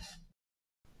reunited.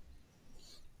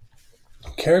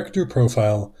 Character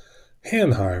profile: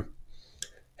 Hanhar.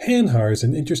 Hanhar is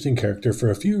an interesting character for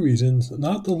a few reasons,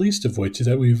 not the least of which is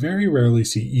that we very rarely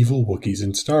see evil Wookiees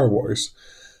in Star Wars.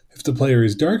 If the player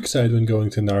is dark side when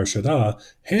going to Nar Shaddaa,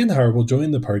 Hanhar will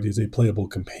join the party as a playable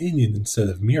companion instead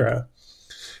of Mira.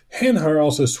 Hanhar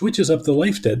also switches up the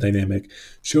life debt dynamic,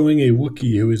 showing a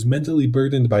Wookiee who is mentally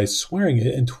burdened by swearing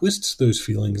it and twists those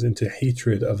feelings into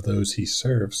hatred of those he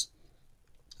serves.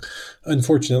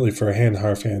 Unfortunately for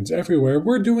Hanhar fans everywhere,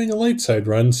 we're doing a light side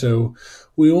run, so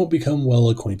we won't become well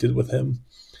acquainted with him.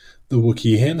 The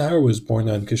Wookiee Hanhar was born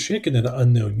on Kashyyyk in an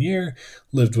unknown year,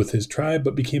 lived with his tribe,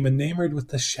 but became enamored with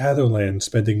the Shadowlands,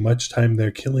 spending much time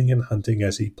there killing and hunting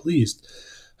as he pleased.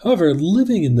 However,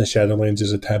 living in the Shadowlands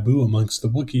is a taboo amongst the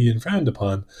Wookiee and frowned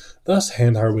upon. Thus,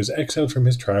 Hanhar was exiled from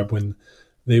his tribe when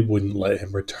they wouldn't let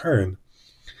him return.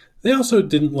 They also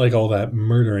didn't like all that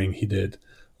murdering he did.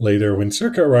 Later, when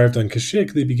Circa arrived on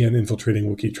Kashyyyk, they began infiltrating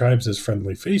Wookiee tribes as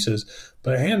friendly faces,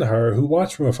 but Hanhar, who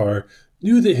watched from afar,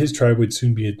 knew that his tribe would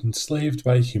soon be enslaved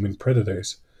by human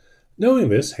predators. Knowing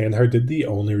this, Hanhar did the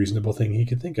only reasonable thing he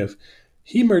could think of.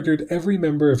 He murdered every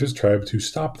member of his tribe to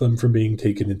stop them from being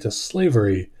taken into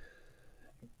slavery.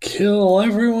 Kill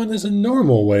everyone is a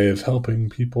normal way of helping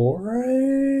people,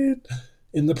 right?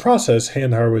 In the process,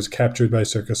 Hanhar was captured by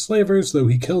Circa slavers, though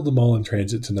he killed them all in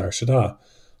transit to Nar Shaddaa.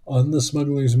 On the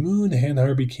smuggler's moon,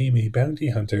 Hanhar became a bounty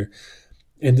hunter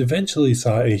and eventually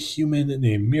saw a human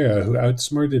named Mira who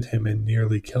outsmarted him and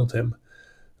nearly killed him.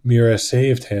 Mira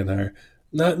saved Hanhar,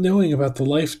 not knowing about the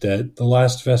life debt, the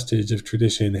last vestige of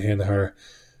tradition Hanhar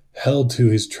held to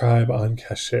his tribe on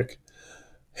Kashyyyk.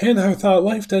 Hanhar thought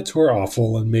life debts were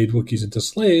awful and made Wookiees into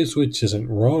slaves, which isn't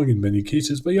wrong in many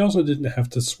cases, but he also didn't have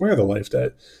to swear the life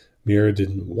debt. Mira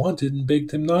didn't want it and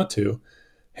begged him not to.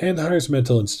 Hanhar's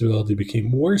mental instability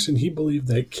became worse, and he believed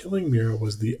that killing Mira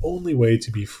was the only way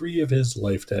to be free of his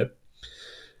life debt.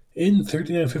 In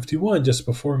 3951, just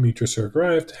before Meetra Surik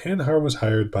arrived, Hanhar was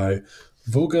hired by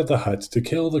Voga the Hutt to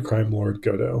kill the crime lord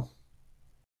Godo.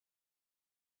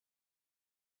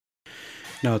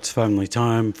 Now it's finally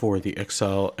time for the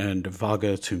Exile and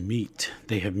Vaga to meet.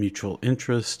 They have mutual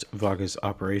interest. Vaga's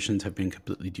operations have been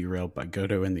completely derailed by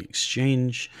Godo and the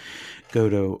Exchange.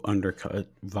 Godo undercut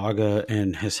Vaga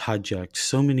and has hijacked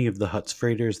so many of the Hutt's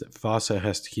freighters that Vasa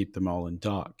has to keep them all in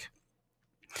dock.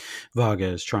 Vaga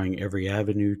is trying every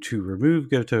avenue to remove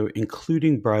Godo,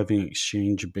 including bribing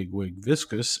Exchange bigwig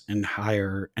Viscus and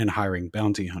hiring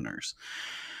bounty hunters.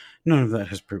 None of that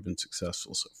has proven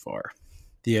successful so far.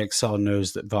 The Exile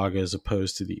knows that Vaga is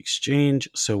opposed to the Exchange,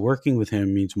 so working with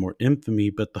him means more infamy,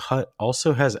 but the Hutt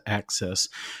also has access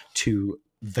to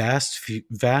vast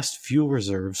fuel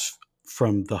reserves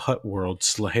from the Hutt world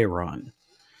Slaheron.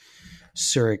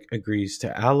 Surik agrees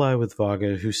to ally with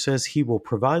Vaga, who says he will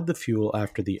provide the fuel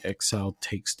after the Exile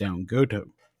takes down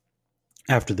Godo.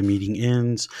 After the meeting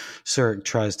ends, Surik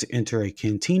tries to enter a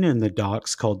cantina in the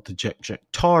docks called the Jek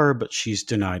Tar, but she's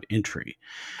denied entry.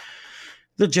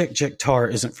 The Jek Tar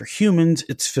isn't for humans.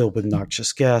 It's filled with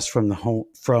noxious gas from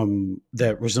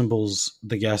that resembles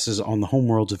the gases on the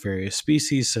homeworlds of various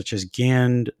species such as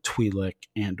Gand, Twi'lek,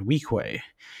 and Weequay.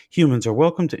 Humans are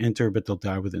welcome to enter, but they'll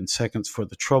die within seconds for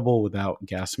the trouble without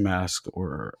gas mask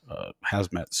or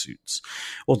hazmat suits.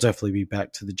 We'll definitely be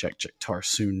back to the Jek Tar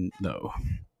soon, though.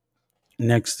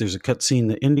 Next, there's a cutscene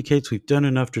that indicates we've done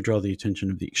enough to draw the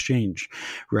attention of the Exchange.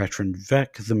 Ratron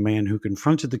Vek, the man who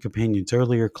confronted the companions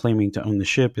earlier claiming to own the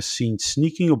ship, is seen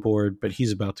sneaking aboard, but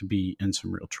he's about to be in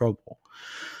some real trouble.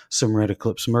 Some Red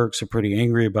Eclipse mercs are pretty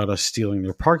angry about us stealing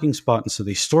their parking spot, and so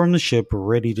they storm the ship,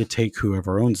 ready to take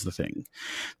whoever owns the thing.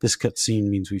 This cutscene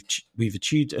means we've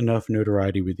achieved enough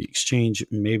notoriety with the Exchange.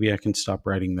 Maybe I can stop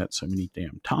writing that so many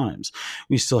damn times.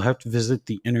 We still have to visit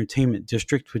the Entertainment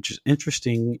District, which is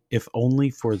interesting, if only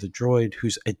for the droid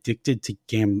who's addicted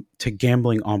to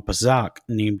gambling on Pazak,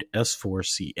 named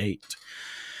S4C8.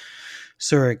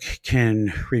 Surik can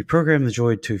reprogram the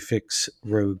droid to fix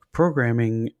rogue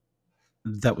programming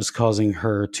that was causing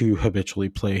her to habitually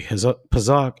play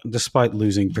Pazak despite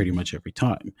losing pretty much every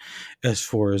time.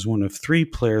 S4 is one of 3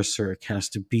 players Surik has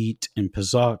to beat in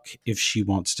Pazak if she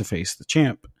wants to face the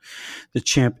champ. The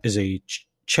champ is a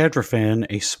Chadrafan,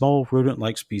 a small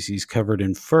rodent-like species covered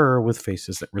in fur with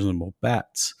faces that resemble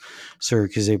bats.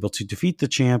 Surik is able to defeat the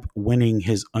champ, winning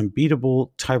his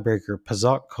unbeatable tiebreaker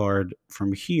Pazak card.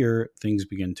 From here, things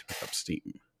begin to pick up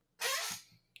steam.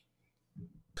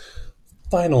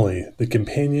 Finally, the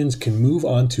companions can move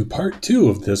on to part 2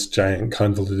 of this giant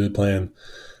convoluted plan.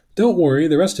 Don't worry,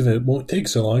 the rest of it won't take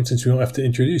so long since we won't have to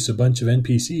introduce a bunch of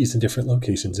NPCs in different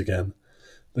locations again.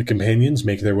 The companions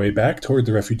make their way back toward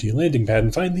the refugee landing pad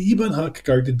and find the Ebon Hawk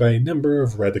guarded by a number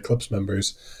of Red Eclipse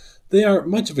members. They aren't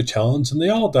much of a challenge and they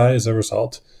all die as a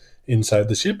result. Inside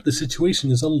the ship, the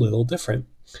situation is a little different.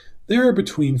 There are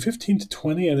between 15 to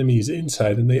 20 enemies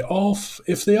inside, and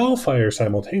if they all fire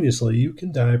simultaneously, you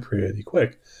can die pretty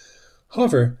quick.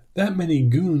 However, that many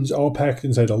goons all packed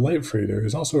inside a light freighter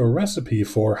is also a recipe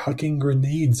for hucking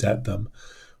grenades at them.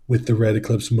 With the Red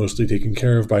Eclipse mostly taken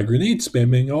care of by grenade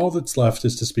spamming, all that's left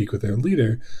is to speak with their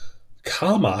leader,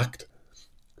 Kamacht,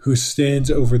 who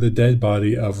stands over the dead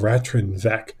body of Ratrin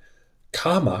Vek.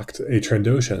 Kamacht, a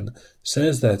Trandoshan,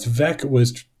 says that Vek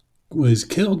was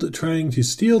killed trying to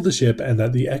steal the ship and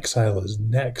that the exile is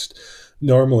next.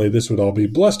 Normally this would all be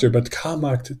bluster, but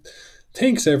Kamacht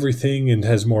tanks everything and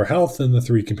has more health than the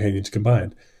three companions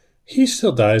combined. He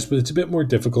still dies, but it's a bit more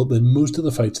difficult than most of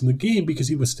the fights in the game because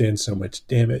he withstands so much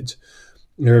damage.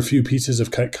 There are a few pieces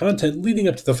of cut content leading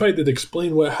up to the fight that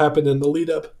explain what happened in the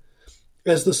lead-up.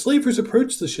 As the slavers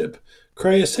approached the ship,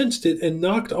 Krya sensed it and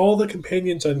knocked all the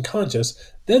companions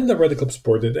unconscious. Then the Red Eclipse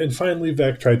boarded, and finally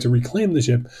Vek tried to reclaim the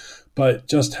ship, but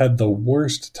just had the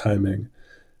worst timing.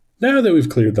 Now that we've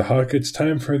cleared the Hawk, it's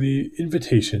time for the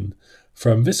invitation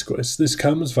from Visquis. This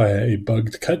comes via a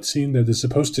bugged cutscene that is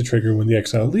supposed to trigger when the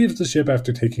exile leaves the ship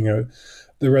after taking out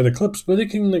the Red Eclipse, but it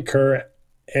can occur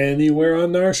anywhere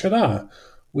on Nar Shaddaa.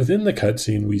 Within the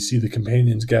cutscene, we see the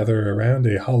companions gather around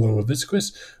a hollow of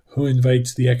Visquis, who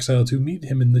invites the exile to meet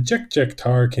him in the Jek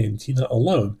Tar Cantina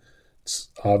alone. It's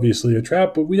obviously a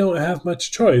trap, but we don't have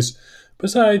much choice.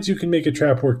 Besides, you can make a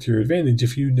trap work to your advantage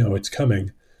if you know it's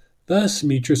coming. Thus,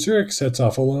 Mitra Surik sets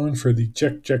off alone for the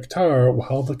Jek Tar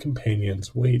while the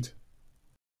companions wait.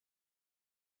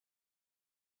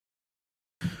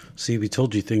 See, we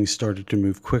told you things started to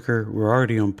move quicker. We're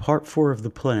already on part 4 of the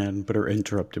plan, but are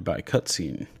interrupted by a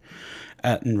cutscene.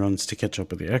 Atton runs to catch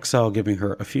up with the exile, giving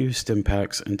her a few stim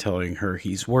packs and telling her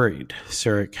he's worried.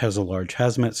 Surik has a large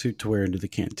hazmat suit to wear into the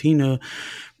cantina,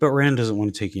 but Rand doesn't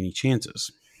want to take any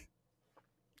chances.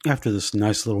 After this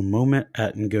nice little moment,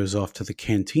 Atton goes off to the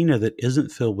cantina that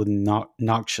isn't filled with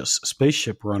noxious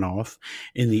spaceship runoff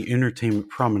in the entertainment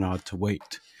promenade to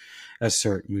wait. As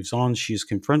Surik moves on, she is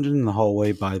confronted in the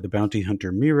hallway by the bounty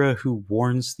hunter Mira, who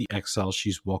warns the exile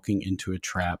she's walking into a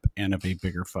trap and of a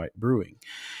bigger fight brewing.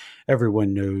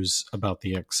 Everyone knows about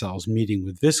the exile's meeting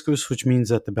with Visquis, which means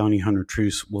that the bounty hunter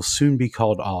truce will soon be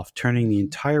called off, turning the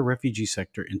entire refugee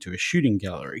sector into a shooting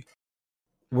gallery.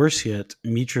 Worse yet,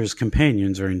 Mitra's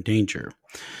companions are in danger.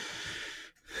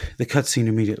 The cutscene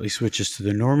immediately switches to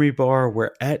the Normie bar,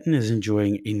 where Atton is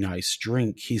enjoying a nice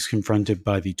drink. He's confronted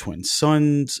by the twin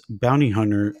sons,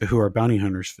 who are bounty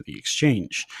hunters for the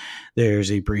exchange.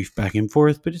 There's a brief back and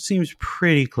forth, but it seems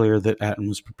pretty clear that Atton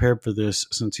was prepared for this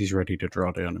since he's ready to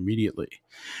draw down immediately.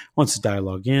 Once the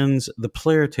dialogue ends, the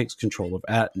player takes control of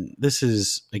Atton. This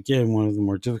is, again, one of the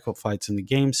more difficult fights in the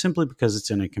game, simply because it's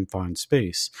in a confined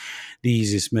space. The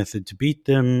easiest method to beat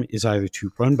them is either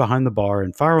to run behind the bar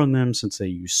and fire on them, since they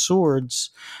use swords,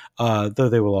 though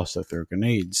they will also throw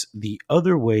grenades. The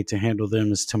other way to handle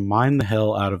them is to mine the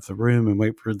hell out of the room and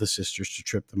wait for the sisters to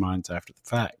trip the mines after the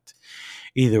fact.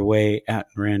 Either way,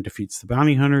 Atton Rand defeats the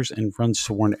bounty hunters and runs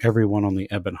to warn everyone on the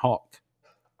Ebon Hawk.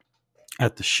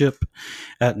 At the ship,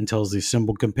 Atton tells the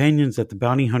assembled companions that the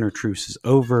bounty hunter truce is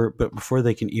over, but before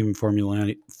they can even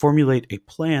formulate a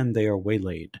plan, they are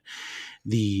waylaid.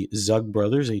 The Zug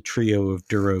brothers, a trio of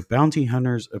Duro bounty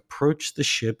hunters, approach the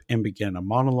ship and begin a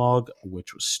monologue,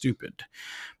 which was stupid.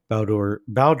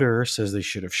 Baldur says they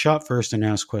should have shot first and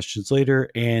asked questions later,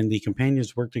 and the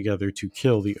companions work together to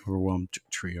kill the overwhelmed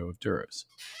trio of Duros.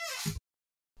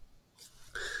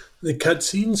 The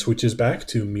cutscene switches back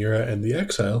to Mira and the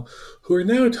exile, who are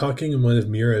now talking in one of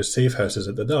Mira's safe houses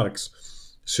at the docks.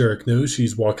 Surik knows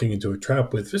she's walking into a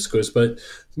trap with Visquis, but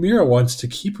Mira wants to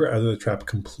keep her out of the trap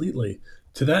completely.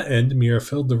 To that end, Mira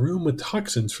filled the room with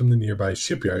toxins from the nearby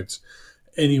shipyards.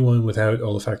 Anyone without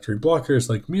olfactory blockers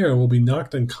like Mira will be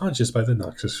knocked unconscious by the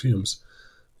noxious fumes.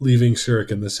 Leaving Surik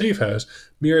in the safe house,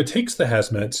 Mira takes the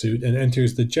hazmat suit and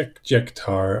enters the Jek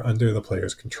Tar under the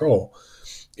player's control.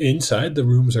 Inside, the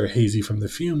rooms are hazy from the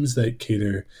fumes that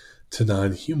cater to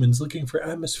non-humans looking for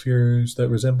atmospheres that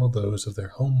resemble those of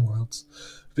their homeworlds.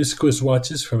 Visquis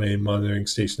watches from a monitoring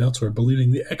station elsewhere,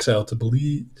 believing the exile to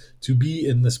be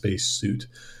in the space suit.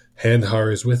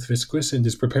 Handhar is with Visquis and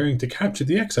is preparing to capture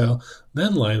the exile,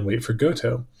 then lie in wait for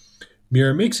Goto.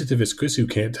 Mira makes it to Visquis, who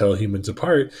can't tell humans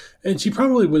apart, and she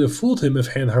probably would have fooled him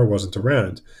if Handhar wasn't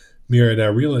around. Mira now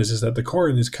realizes that the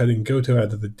Corrin is cutting Goto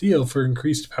out of the deal for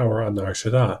increased power on Nar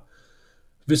Shaddaa.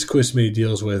 Visquis made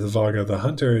deals with Vaga the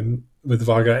Hunter and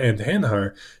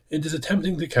Handhar, and is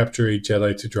attempting to capture a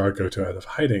Jedi to draw Goto out of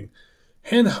hiding.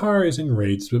 Handhar is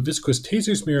enraged, but Visquis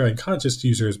tasers Mira unconscious to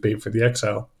use her as bait for the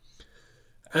exile.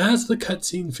 As the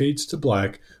cutscene fades to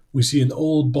black, we see an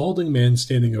old, balding man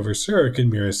standing over Surik in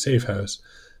Mira's safe house.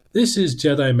 This is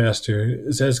Jedi Master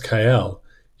Zez Kyle.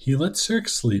 He lets Surik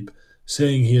sleep,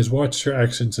 saying he has watched her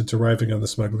action since arriving on the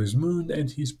smuggler's moon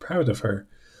and he's proud of her.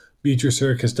 Meetra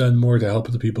Surik has done more to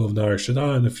help the people of Nar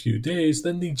Shaddaa in a few days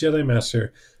than the Jedi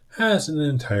Master has in an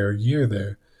entire year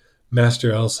there.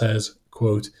 Master El says,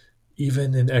 quote,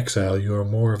 "Even in exile, you are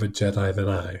more of a Jedi than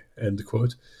I," end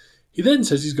quote. He then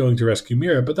says he's going to rescue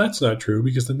Mira, but that's not true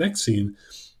because the next scene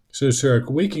shows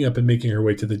Surik waking up and making her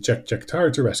way to the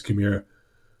Jek-Jek-Tar to rescue Mira.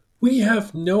 We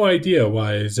have no idea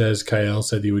why Zez Kyle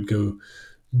said he would go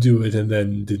do it and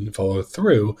then didn't follow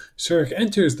through. Surik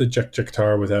enters the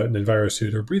Jek-Jek-Tar without an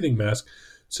envirosuit or breathing mask,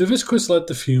 so Visquis let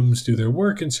the fumes do their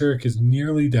work and Surik is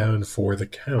nearly down for the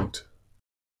count.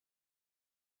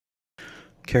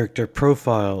 Character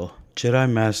profile: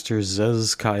 Jedi Master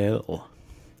Zez Kyle.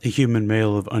 A human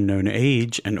male of unknown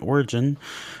age and origin,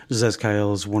 Zez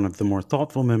Kyle is one of the more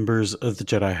thoughtful members of the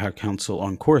Jedi High Council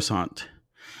on Coruscant.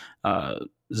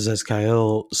 Zez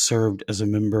Kyle served as a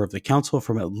member of the council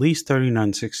from at least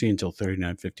 3960 until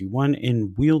 3951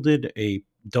 and wielded a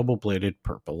double-bladed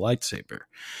purple lightsaber.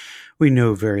 We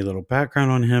know very little background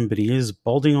on him, but he is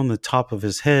balding on the top of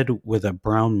his head with a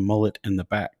brown mullet in the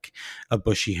back, a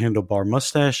bushy handlebar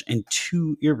mustache, and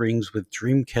 2 earrings with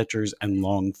dream catchers and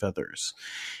long feathers.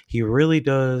 He really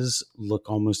does look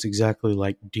almost exactly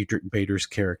like Diedrich Bader's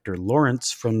character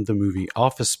Lawrence from the movie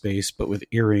Office Space, but with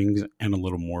earrings and a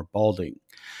little more balding.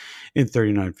 In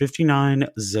 3959,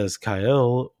 Zez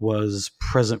Kyle was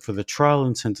present for the trial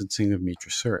and sentencing of Meetra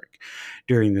Surik.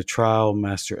 During the trial,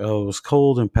 Master El was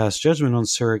cold and passed judgment on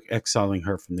Surik, exiling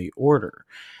her from the Order.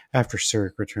 After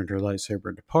Surik returned her lightsaber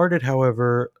and departed,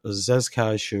 however, Zez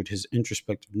Kyle showed his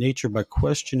introspective nature by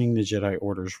questioning the Jedi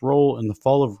Order's role in the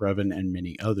fall of Revan and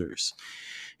many others.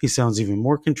 He sounds even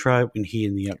more contrite when he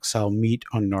and the exile meet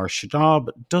on Nar Shaddaa,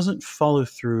 but doesn't follow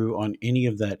through on any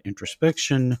of that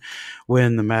introspection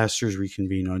when the Masters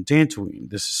reconvene on Dantooine.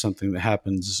 This is something that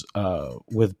happens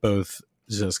with both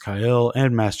Zez Kyle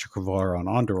and Master Kavar on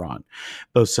Onderon.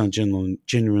 Both sound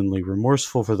genuinely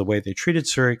remorseful for the way they treated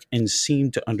Surik and seem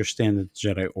to understand that the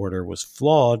Jedi Order was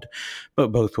flawed,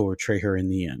 but both will betray her in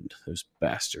the end, those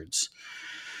bastards.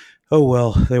 Oh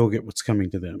well, they will get what's coming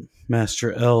to them.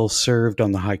 Master El served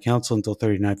on the High Council until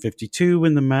 3952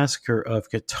 when the massacre of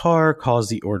Katar caused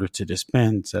the Order to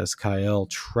disband. Zez Kyle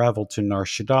traveled to Nar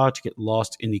Shaddaa to get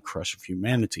lost in the crush of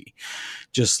humanity.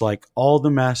 Just like all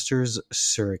the Masters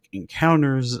Surik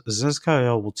encounters, Zez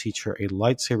Kyle will teach her a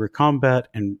lightsaber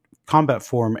combat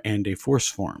form and a force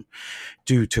form.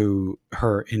 Due to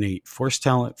her innate force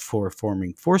talent for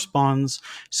forming force bonds,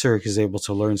 Surik is able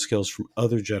to learn skills from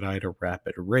other Jedi at a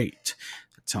rapid rate.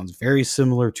 That sounds very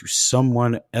similar to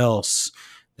someone else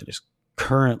that is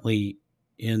currently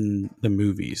in the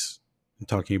movies. I'm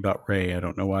talking about Rey. I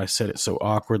don't know why I said it so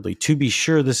awkwardly. To be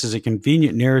sure, this is a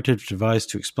convenient narrative device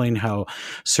to explain how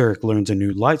Surik learns a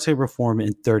new lightsaber form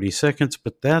in 30 seconds,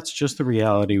 but that's just the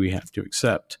reality we have to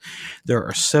accept. There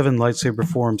are 7 lightsaber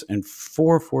forms and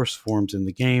 4 force forms in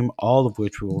the game, all of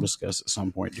which we will discuss at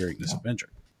some point during this adventure.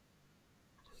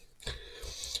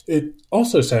 It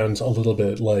also sounds a little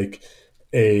bit like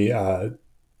a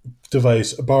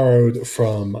device borrowed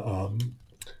from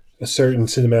a certain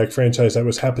cinematic franchise that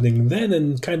was happening then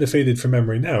and kind of faded from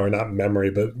memory now, or not memory,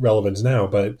 but relevance now.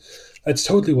 But that's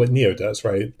totally what Neo does,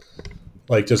 right?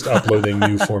 Like just uploading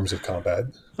new forms of combat.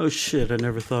 Oh shit! I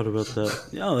never thought about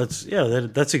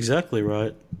that. That's exactly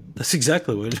right. That's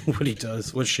exactly what he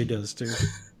does. What she does too.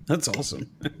 That's awesome.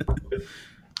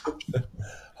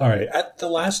 All right. At the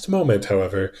last moment,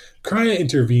 however, Kreia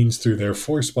intervenes through their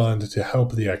force bond to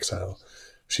help the exile.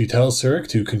 She tells Surik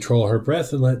to control her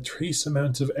breath and let trace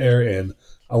amounts of air in,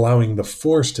 allowing the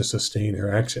Force to sustain her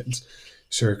actions.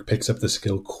 Surik picks up the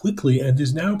skill quickly and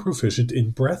is now proficient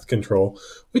in breath control,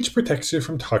 which protects her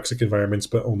from toxic environments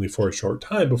but only for a short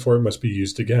time before it must be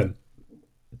used again.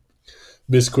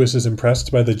 Visquis is impressed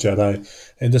by the Jedi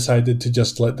and decided to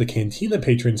just let the Cantina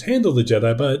patrons handle the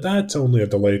Jedi, but that's only a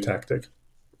delay tactic.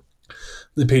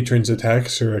 The patrons attack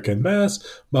Surik en masse,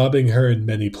 mobbing her in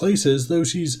many places, though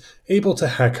she's able to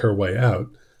hack her way out.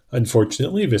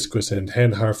 Unfortunately, Visquis and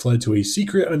Hanhar fled to a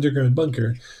secret underground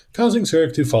bunker, causing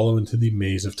Surik to follow into the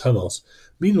maze of tunnels.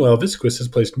 Meanwhile, Visquis has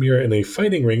placed Mira in a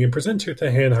fighting ring and presents her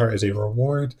to Hanhar as a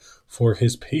reward for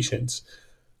his patience.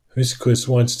 Visquis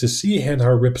wants to see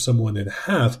Hanhar rip someone in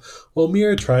half, while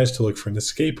Mira tries to look for an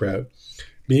escape route.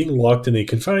 Being locked in a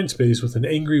confined space with an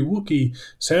angry Wookiee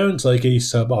sounds like a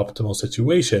suboptimal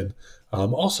situation.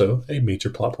 Also, a major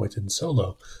plot point in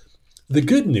Solo. The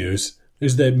good news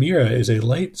is that Mira is a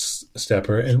light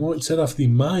stepper and won't set off the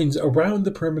mines around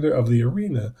the perimeter of the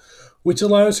arena, which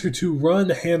allows her to run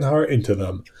Hanhar into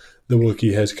them. The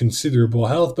Wookiee has considerable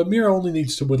health, but Mira only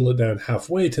needs to whittle it down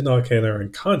halfway to knock Hanhar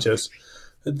unconscious.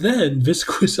 Then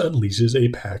Visquis unleashes a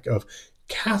pack of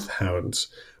Kath hounds.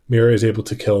 Mira is able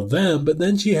to kill them, but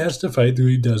then she has to fight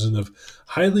through a dozen of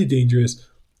highly dangerous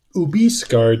Ubis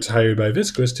guards hired by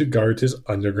Visquis to guard his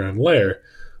underground lair.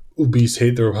 Ubis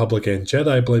hate the Republic and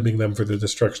Jedi, blaming them for the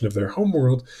destruction of their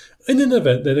homeworld in an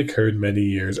event that occurred many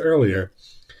years earlier.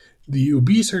 The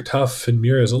Ubis are tough and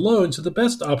Mira is alone, so the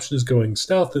best option is going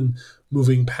stealth and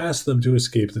moving past them to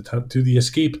escape the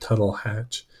escape tunnel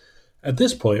hatch. At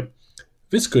this point,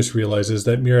 Visquis realizes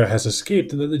that Mira has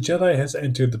escaped and that the Jedi has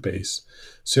entered the base.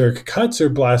 Sarek cuts or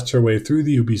blasts her way through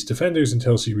the Ubis defenders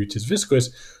until she reaches Visquis,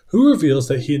 who reveals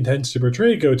that he intends to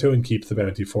betray Goto and keep the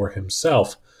bounty for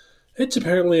himself. It's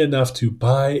apparently enough to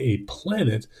buy a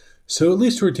planet, so at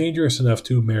least we're dangerous enough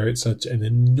to merit such an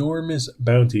enormous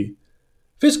bounty.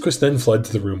 Visquis then fled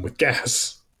to the room with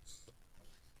gas.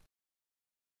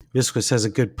 Visquis has a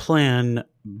good plan,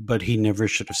 but he never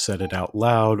should have said it out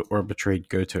loud or betrayed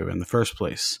Goto in the first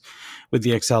place. With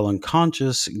the exile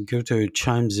unconscious, Goto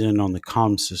chimes in on the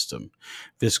comm system.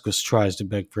 Visquis tries to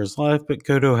beg for his life, but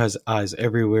Goto has eyes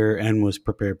everywhere and was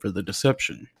prepared for the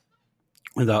deception.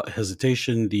 Without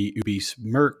hesitation, the Ubis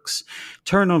mercs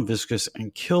turn on Visquis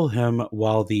and kill him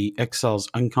while the exile's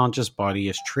unconscious body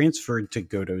is transferred to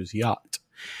Goto's yacht.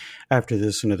 After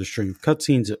this, another string of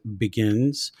cutscenes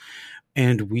begins,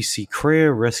 and we see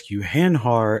Kreia rescue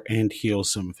Hanhar and heal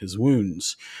some of his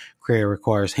wounds. Kreia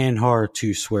requires Hanhar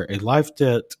to swear a life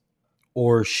debt,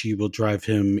 or she will drive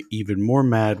him even more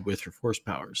mad with her force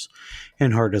powers.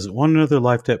 Hanhar doesn't want another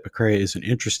life debt, but Kreia isn't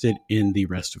interested in the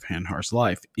rest of Hanhar's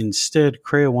life. Instead,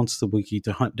 Kreia wants the Wookiee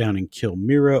to hunt down and kill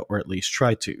Mira, or at least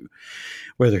try to.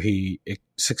 Whether he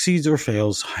succeeds or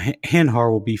fails, Hanhar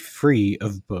will be free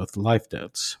of both life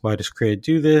debts. Why does Kreia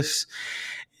do this?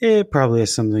 It probably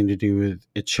has something to do with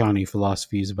Ichani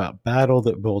philosophies about battle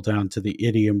that boil down to the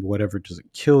idiom, whatever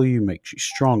doesn't kill you makes you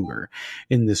stronger.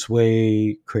 In this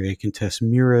way, Kreia can test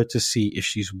Mira to see if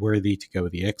she's worthy to go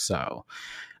with the exile.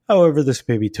 However, this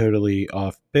may be totally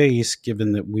off base,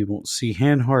 given that we won't see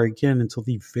Hanhar again until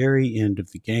the very end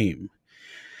of the game.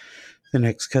 The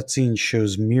next cutscene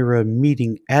shows Mira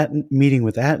meeting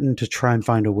with Atton to try and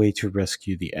find a way to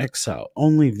rescue the exile.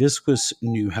 Only Visquis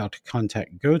knew how to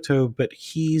contact Goto, but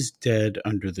he's dead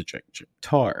under the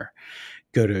Tar.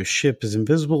 Goto's ship is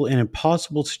invisible and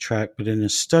impossible to track, but in a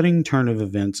stunning turn of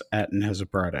events, Atton has a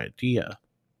bright idea.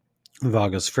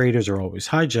 Vaga's freighters are always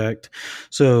hijacked,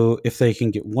 so if they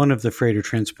can get one of the freighter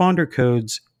transponder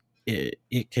codes,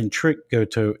 it can trick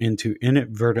Goto into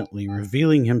inadvertently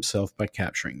revealing himself by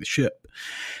capturing the ship.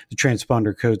 The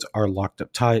transponder codes are locked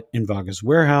up tight in Vaga's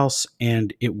warehouse,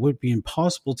 and it would be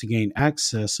impossible to gain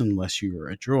access unless you were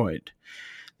a droid.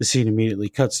 The scene immediately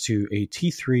cuts to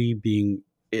T3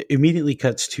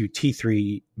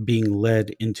 being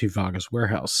led into Vaga's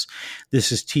warehouse.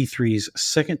 This is T3's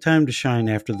second time to shine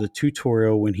after the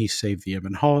tutorial when he saved the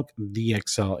Ebon Hawk, the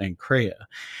Exile, and Kreia.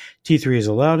 T3 is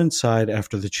allowed inside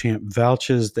after the champ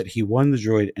vouches that he won the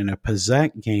droid in a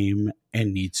Pazaak game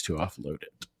and needs to offload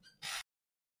it.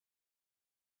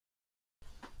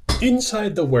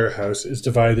 Inside the warehouse is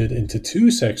divided into two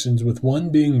sections, with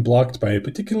one being blocked by a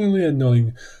particularly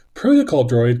annoying protocol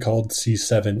droid called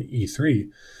C7E3.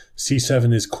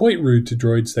 C7 is quite rude to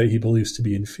droids that he believes to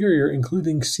be inferior,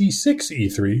 including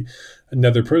C6E3,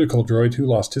 another protocol droid who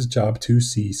lost his job to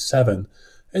C7.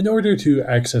 In order to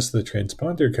access the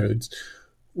transponder codes,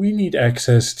 we need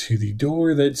access to the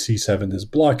door that C7 is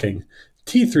blocking.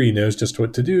 T3 knows just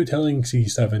what to do, telling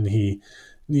C7 he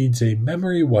needs a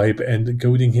memory wipe and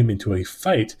goading him into a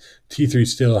fight. T3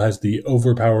 still has the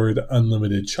overpowered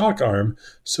unlimited shock arm,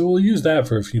 so we'll use that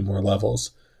for a few more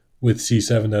levels. With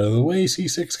C7 out of the way,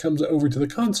 C6 comes over to the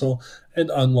console and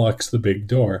unlocks the big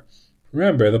door.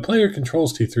 Remember, the player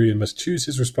controls T3 and must choose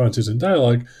his responses in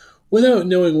dialogue without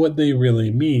knowing what they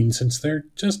really mean, since they're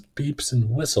just beeps and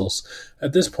whistles.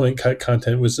 At this point, cut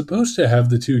content was supposed to have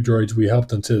the two droids we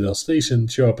helped on Citadel Station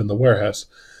show up in the warehouse.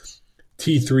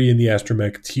 T3 and the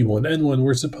astromech T1N1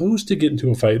 were supposed to get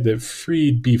into a fight that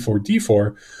freed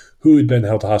B4D4, who had been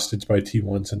held hostage by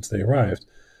T1 since they arrived.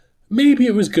 Maybe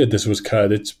it was good this was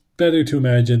cut. It's better to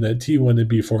imagine that T1 and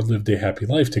B4 lived a happy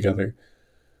life together.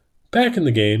 Back in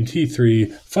the game,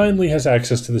 T3 finally has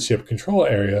access to the ship control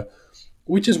area,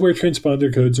 which is where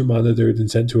transponder codes are monitored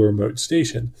and sent to a remote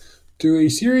station. Through a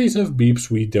series of beeps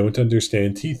we don't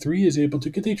understand, T3 is able to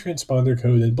get a transponder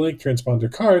code and blank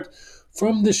transponder card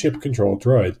from the ship control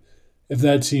droid. If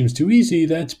that seems too easy,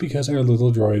 that's because our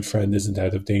little droid friend isn't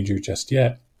out of danger just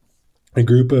yet. A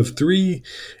group of 3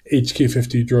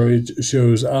 HK-50 droids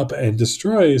shows up and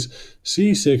destroys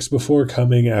C6 before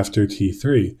coming after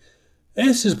T3.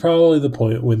 This is probably the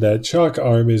point when that shock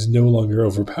arm is no longer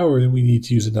overpowered and we need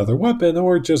to use another weapon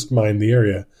or just mine the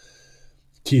area.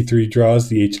 T3 draws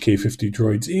the HK-50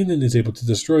 droids in and is able to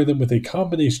destroy them with a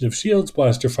combination of shields,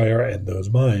 blaster fire, and those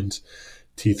mines.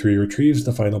 T3 retrieves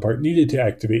the final part needed to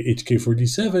activate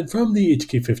HK-47 from the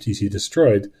HK-50s he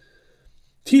destroyed.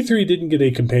 T3 didn't get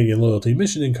a companion loyalty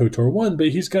mission in KOTOR 1, but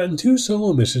he's gotten 2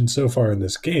 solo missions so far in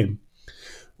this game.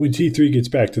 When T3 gets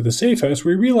back to the safe house,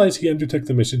 we realize he undertook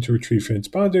the mission to retrieve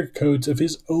transponder codes of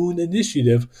his own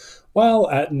initiative while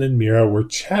Atton and Mira were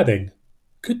chatting.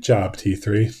 Good job,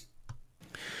 T3.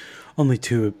 Only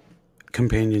 2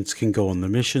 companions can go on the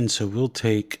mission, so we'll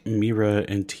take Mira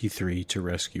and T3 to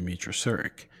rescue Meetra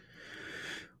Surik.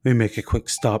 We make a quick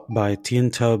stop by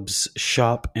Tientub's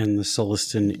shop, and the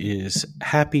Sullustan is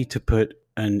happy to put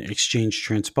an exchange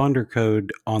transponder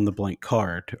code on the blank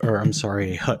card, or I'm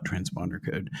sorry, a Hutt transponder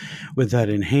code. With that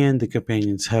in hand, the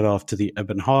companions head off to the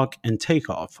Ebon Hawk and take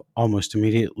off. Almost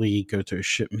immediately, Goto's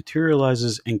ship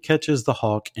materializes and catches the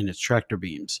Hawk in its tractor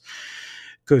beams.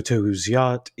 Goto's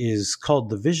yacht is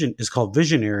called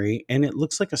Visionary, and it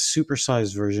looks like a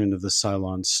supersized version of the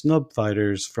Cylon snub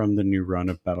fighters from the new run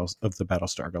of the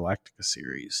Battlestar Galactica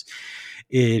series.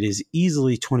 It is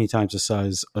easily 20 times the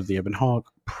size of the Ebon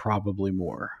Hawk, probably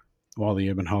more. While the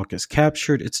Ebon Hawk is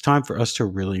captured, it's time for us to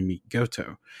really meet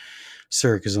Goto.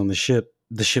 Surik is on the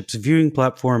ship's viewing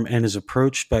platform, and is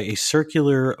approached by a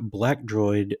circular black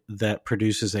droid that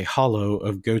produces a holo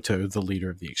of Goto, the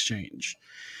leader of the exchange.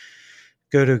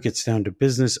 Goto gets down to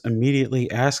business,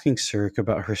 immediately asking Surik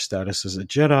about her status as a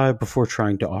Jedi before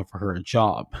trying to offer her a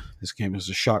job. This game is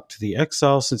a shock to the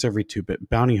Exile, since every 2-bit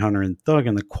bounty hunter and thug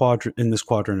in this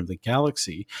quadrant of the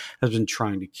galaxy has been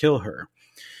trying to kill her.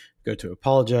 Goto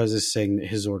apologizes, saying that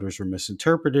his orders were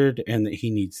misinterpreted and that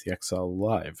he needs the Exile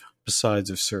alive. Besides,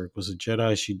 if Surik was a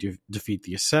Jedi, she'd defeat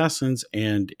the assassins,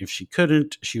 and if she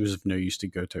couldn't, she was of no use to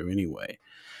Goto anyway.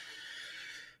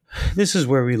 This is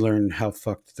where we learn how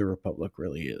fucked the Republic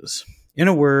really is. In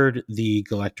a word, the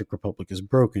Galactic Republic is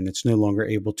broken. It's no longer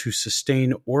able to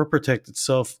sustain or protect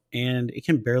itself, and it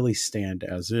can barely stand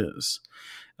as is.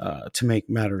 To make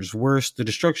matters worse, the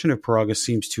destruction of Peraga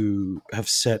seems to have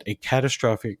set a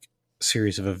catastrophic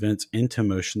series of events into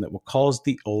motion that will cause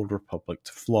the old Republic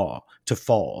to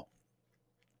fall.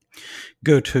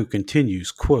 Goto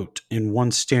continues, quote, "In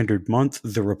one standard month,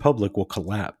 the Republic will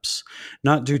collapse,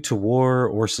 not due to war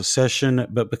or secession,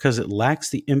 but because it lacks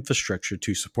the infrastructure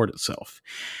to support itself.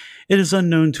 It is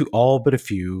unknown to all but a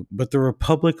few, but the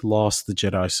Republic lost the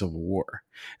Jedi Civil War.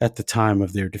 At the time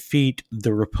of their defeat,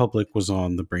 the Republic was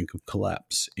on the brink of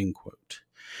collapse," end quote.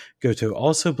 Goto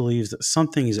also believes that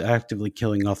something is actively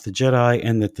killing off the Jedi,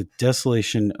 and that the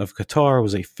desolation of Katar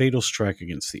was a fatal strike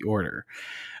against the Order.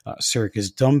 Surik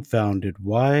is dumbfounded.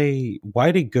 Why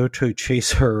did Goto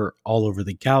chase her all over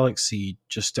the galaxy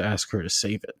just to ask her to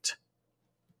save it?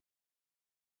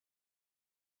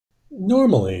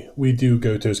 Normally, we do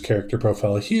Goto's character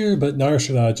profile here, but Nar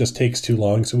Shaddaa just takes too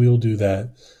long, so we will do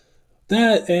that.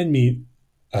 That and meet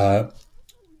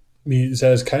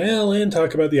Zaz Kael and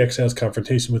talk about the Exile's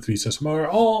confrontation with Visas Mar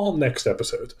all next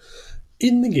episode.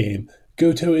 In the game,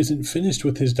 Goto isn't finished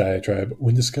with his diatribe.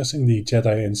 When discussing the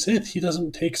Jedi and Sith, he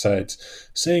doesn't take sides,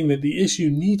 saying that the issue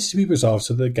needs to be resolved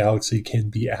so that the galaxy can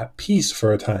be at peace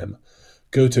for a time.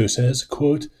 Goto says,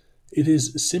 quote, "It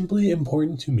is simply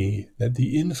important to me that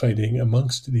the infighting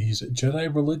amongst these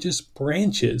Jedi religious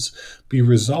branches be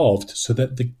resolved so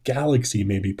that the galaxy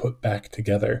may be put back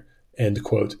together," end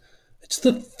quote. It's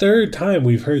the 3rd time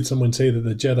we've heard someone say that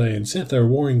the Jedi and Sith are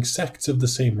warring sects of the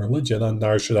same religion on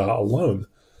Nar Shaddaa alone.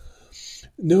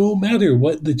 No matter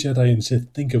what the Jedi and Sith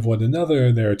think of one another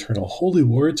in their eternal holy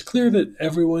war, it's clear that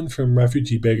everyone from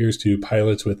refugee beggars to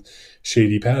pilots with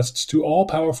shady pasts to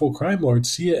all-powerful crime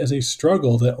lords see it as a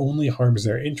struggle that only harms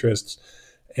their interests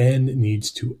and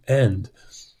needs to end.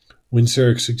 When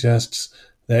Surik suggests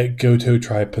that Goto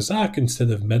try Pazaak instead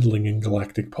of meddling in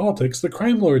galactic politics, the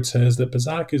crime lord says that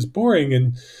Pazaak is boring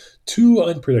and too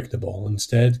unpredictable.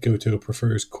 Instead, Goto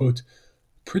prefers, quote,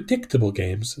 "predictable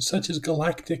games such as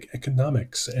galactic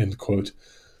economics," end quote.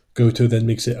 Goto then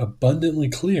makes it abundantly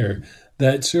clear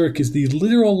that Surik is the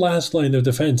literal last line of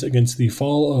defense against the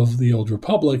fall of the Old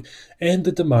Republic and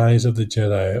the demise of the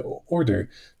Jedi Order.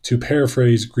 To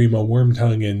paraphrase Grima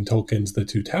Wormtongue in Tolkien's The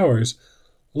Two Towers,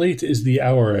 late is the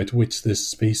hour at which this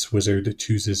space wizard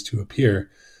chooses to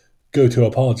appear. Goto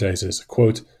apologizes,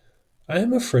 quote, "I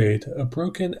am afraid a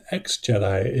broken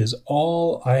ex-Jedi is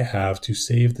all I have to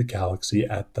save the galaxy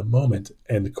at the moment,"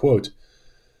 end quote.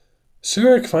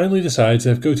 Surik finally decides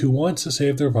that if Goto wants to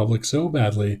save the Republic so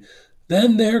badly,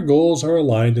 then their goals are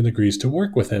aligned and agrees to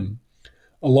work with him.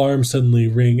 Alarms suddenly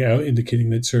ring out indicating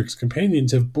that Surak's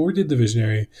companions have boarded the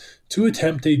Visionary to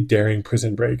attempt a daring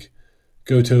prison break.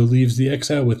 Goto leaves the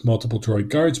exile with multiple droid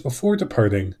guards before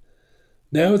departing.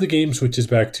 Now the game switches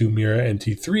back to Mira and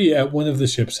T3 at one of the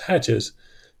ship's hatches.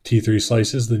 T3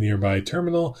 slices the nearby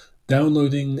terminal,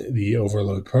 downloading the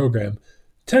overload program.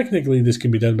 Technically, this can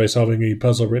be done by solving a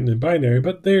puzzle written in binary,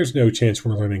 but there's no chance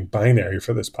we're learning binary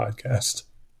for this podcast.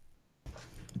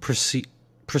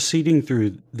 Proceeding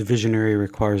through the Visionary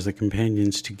requires the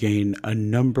companions to gain a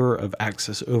number of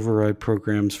access override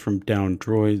programs from downed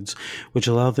droids, which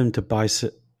allow them to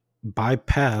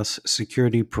bypass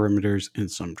security perimeters in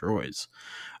some droids.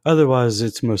 Otherwise,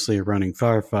 it's mostly a running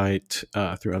firefight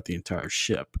throughout the entire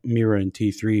ship. Mira and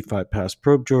T3 fight past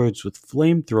probe droids with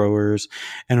flamethrowers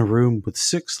and a room with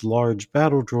 6 large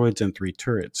battle droids and 3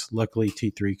 turrets. Luckily,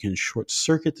 T3 can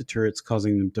short-circuit the turrets,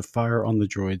 causing them to fire on the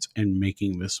droids and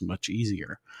making this much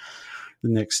easier. The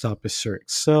next stop is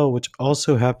Surak's cell, which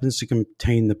also happens to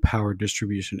contain the power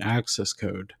distribution access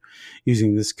code.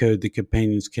 Using this code, the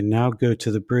companions can now go to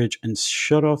the bridge and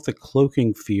shut off the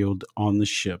cloaking field on the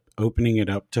ship, opening it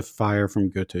up to fire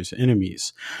from Goto's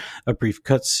enemies. A brief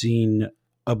cutscene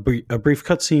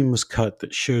was cut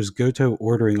that shows Goto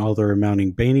ordering all the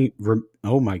remaining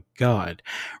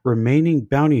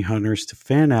bounty hunters to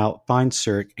fan out, find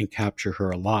Surak, and capture her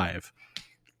alive.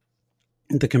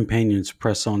 The companions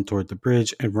press on toward the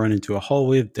bridge and run into a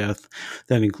hallway of death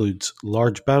that includes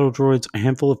large battle droids, a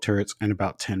handful of turrets, and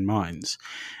about 10 mines.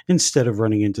 Instead of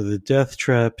running into the death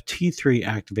trap, T3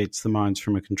 activates the mines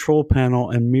from a control panel,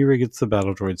 and Mira gets the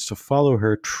battle droids to follow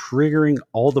her, triggering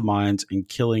all the mines and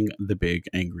killing the big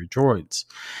angry droids.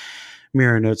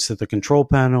 Mira notes that the control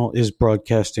panel is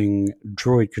broadcasting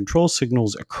droid control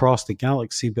signals across the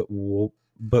galaxy,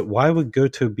 but why would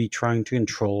Goto be trying to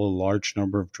control a large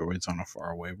number of droids on a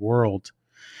faraway world?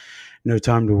 No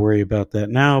time to worry about that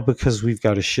now, because we've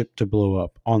got a ship to blow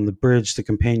up. On the bridge, the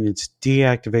companions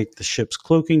deactivate the ship's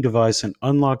cloaking device and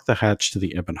unlock the hatch to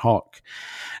the Ebon Hawk.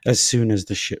 As soon as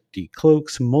the ship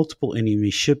decloaks, multiple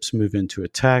enemy ships move into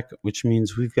attack, which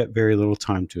means we've got very little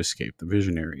time to escape the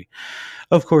Visionary.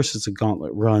 Of course, it's a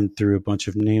gauntlet run through a bunch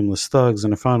of nameless thugs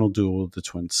and a final duel of the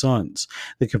Twin Suns.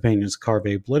 The companions carve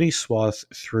a bloody swath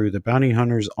through the bounty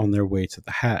hunters on their way to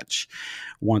the hatch.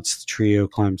 Once the trio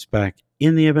climbs back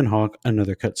in the Ebon Hawk,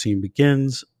 another cutscene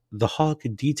begins. The Hawk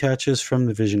detaches from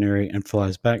the Visionary and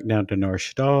flies back down to Nar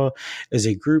Shaddaa as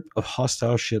a group of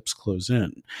hostile ships close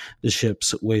in. The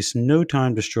ships waste no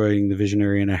time destroying the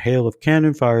Visionary in a hail of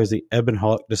cannon fire as the Ebon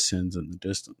Hawk descends in the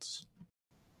distance.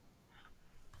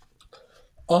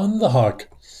 On the Hawk,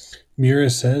 Mira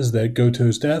says that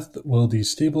Goto's death will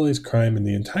destabilize crime in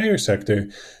the entire sector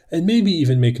and maybe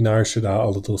even make Nar Shaddaa a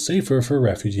little safer for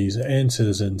refugees and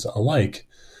citizens alike.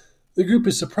 The group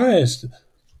is surprised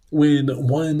when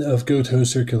one of Goto's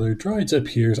circular droids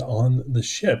appears on the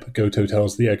ship. Goto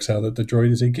tells the exile that the droid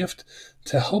is a gift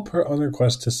to help her on her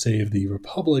quest to save the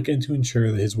Republic and to ensure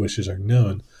that his wishes are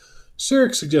known.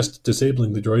 Surak suggests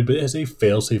disabling the droid, but as a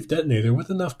failsafe detonator with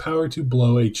enough power to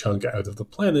blow a chunk out of the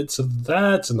planet, so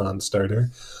that's a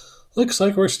non-starter. Looks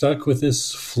like we're stuck with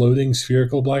this floating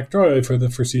spherical black droid for the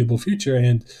foreseeable future,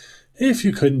 and if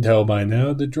you couldn't tell by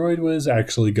now, the droid was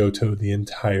actually Goto the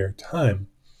entire time.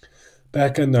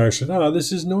 Back on Nar Shaddaa,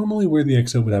 this is normally where the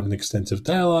exo would have an extensive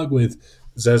dialogue with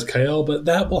Zez Kyle, but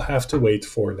that will have to wait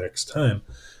for next time.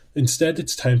 Instead,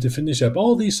 it's time to finish up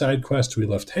all these side quests we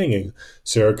left hanging.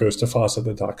 Surak goes to Fossa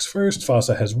the docks first.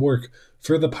 Fossa has work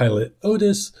for the pilot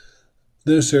Otis,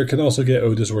 though Surak can also get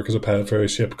Otis work as a pilot for a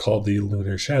ship called the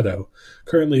Lunar Shadow.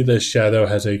 Currently, the Shadow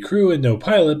has a crew and no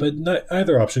pilot, but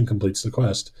either option completes the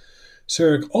quest.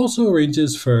 Surak also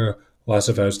arranges for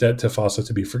Lasavau's debt to Fossa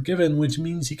to be forgiven, which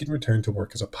means he can return to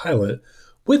work as a pilot.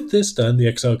 With this done, the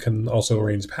exile can also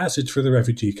arrange passage for the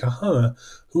refugee Kahana,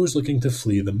 who is looking to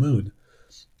flee the moon.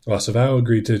 Lasavau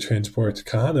agreed to transport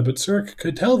Kahana, but Surak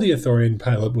could tell the Ithorian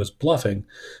pilot was bluffing.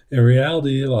 In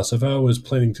reality, Lasavau was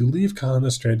planning to leave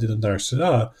Kahana stranded in Nar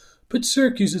Shaddaa, but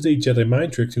Surak uses a Jedi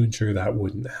mind trick to ensure that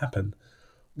wouldn't happen.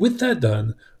 With that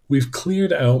done, we've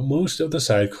cleared out most of the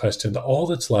side quests, and all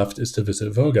that's left is to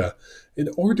visit Voga. In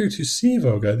order to see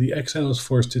Voga, the exile is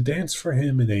forced to dance for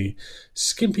him in a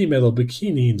skimpy metal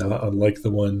bikini, not unlike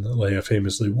the one Leia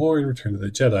famously wore in Return of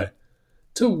the Jedi.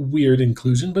 It's a weird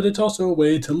inclusion, but it's also a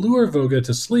way to lure Voga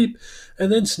to sleep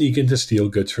and then sneak in to steal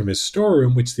goods from his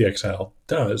storeroom, which the exile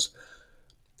does.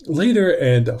 Later,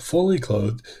 and fully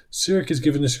clothed, Surak is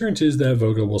given assurances that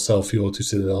Voga will sell fuel to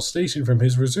Citadel Station from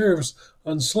his reserves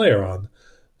on Slayeron.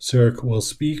 Surak will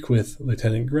speak with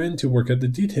Lieutenant Gren to work out the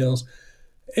details,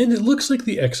 and it looks like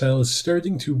the exile is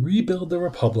starting to rebuild the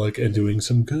Republic and doing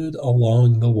some good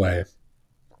along the way.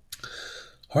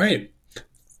 All right.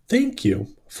 Thank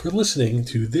you for listening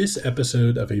to this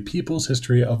episode of A People's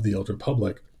History of the Old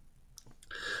Republic.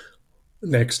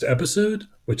 Next episode,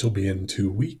 which will be in 2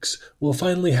 weeks, we'll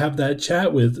finally have that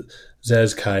chat with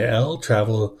Zez Kai-El,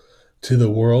 travel to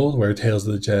the world where Tales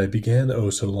of the Jedi began oh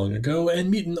so long ago, and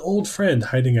meet an old friend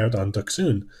hiding out on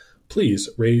Duk-Soon. Please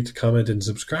rate, comment, and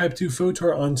subscribe to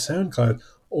FOTOR on SoundCloud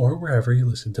or wherever you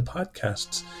listen to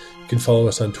podcasts. You can follow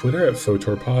us on Twitter at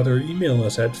FOTORPod or email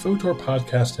us at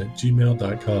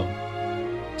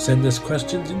fotorpodcast@gmail.com. Send us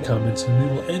questions and comments and we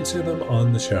will answer them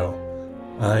on the show.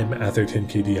 I'm Atherton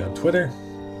KD on Twitter.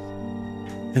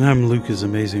 And I'm Luke is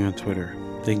Amazing on Twitter.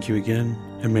 Thank you again,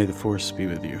 and may the Force be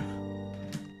with you.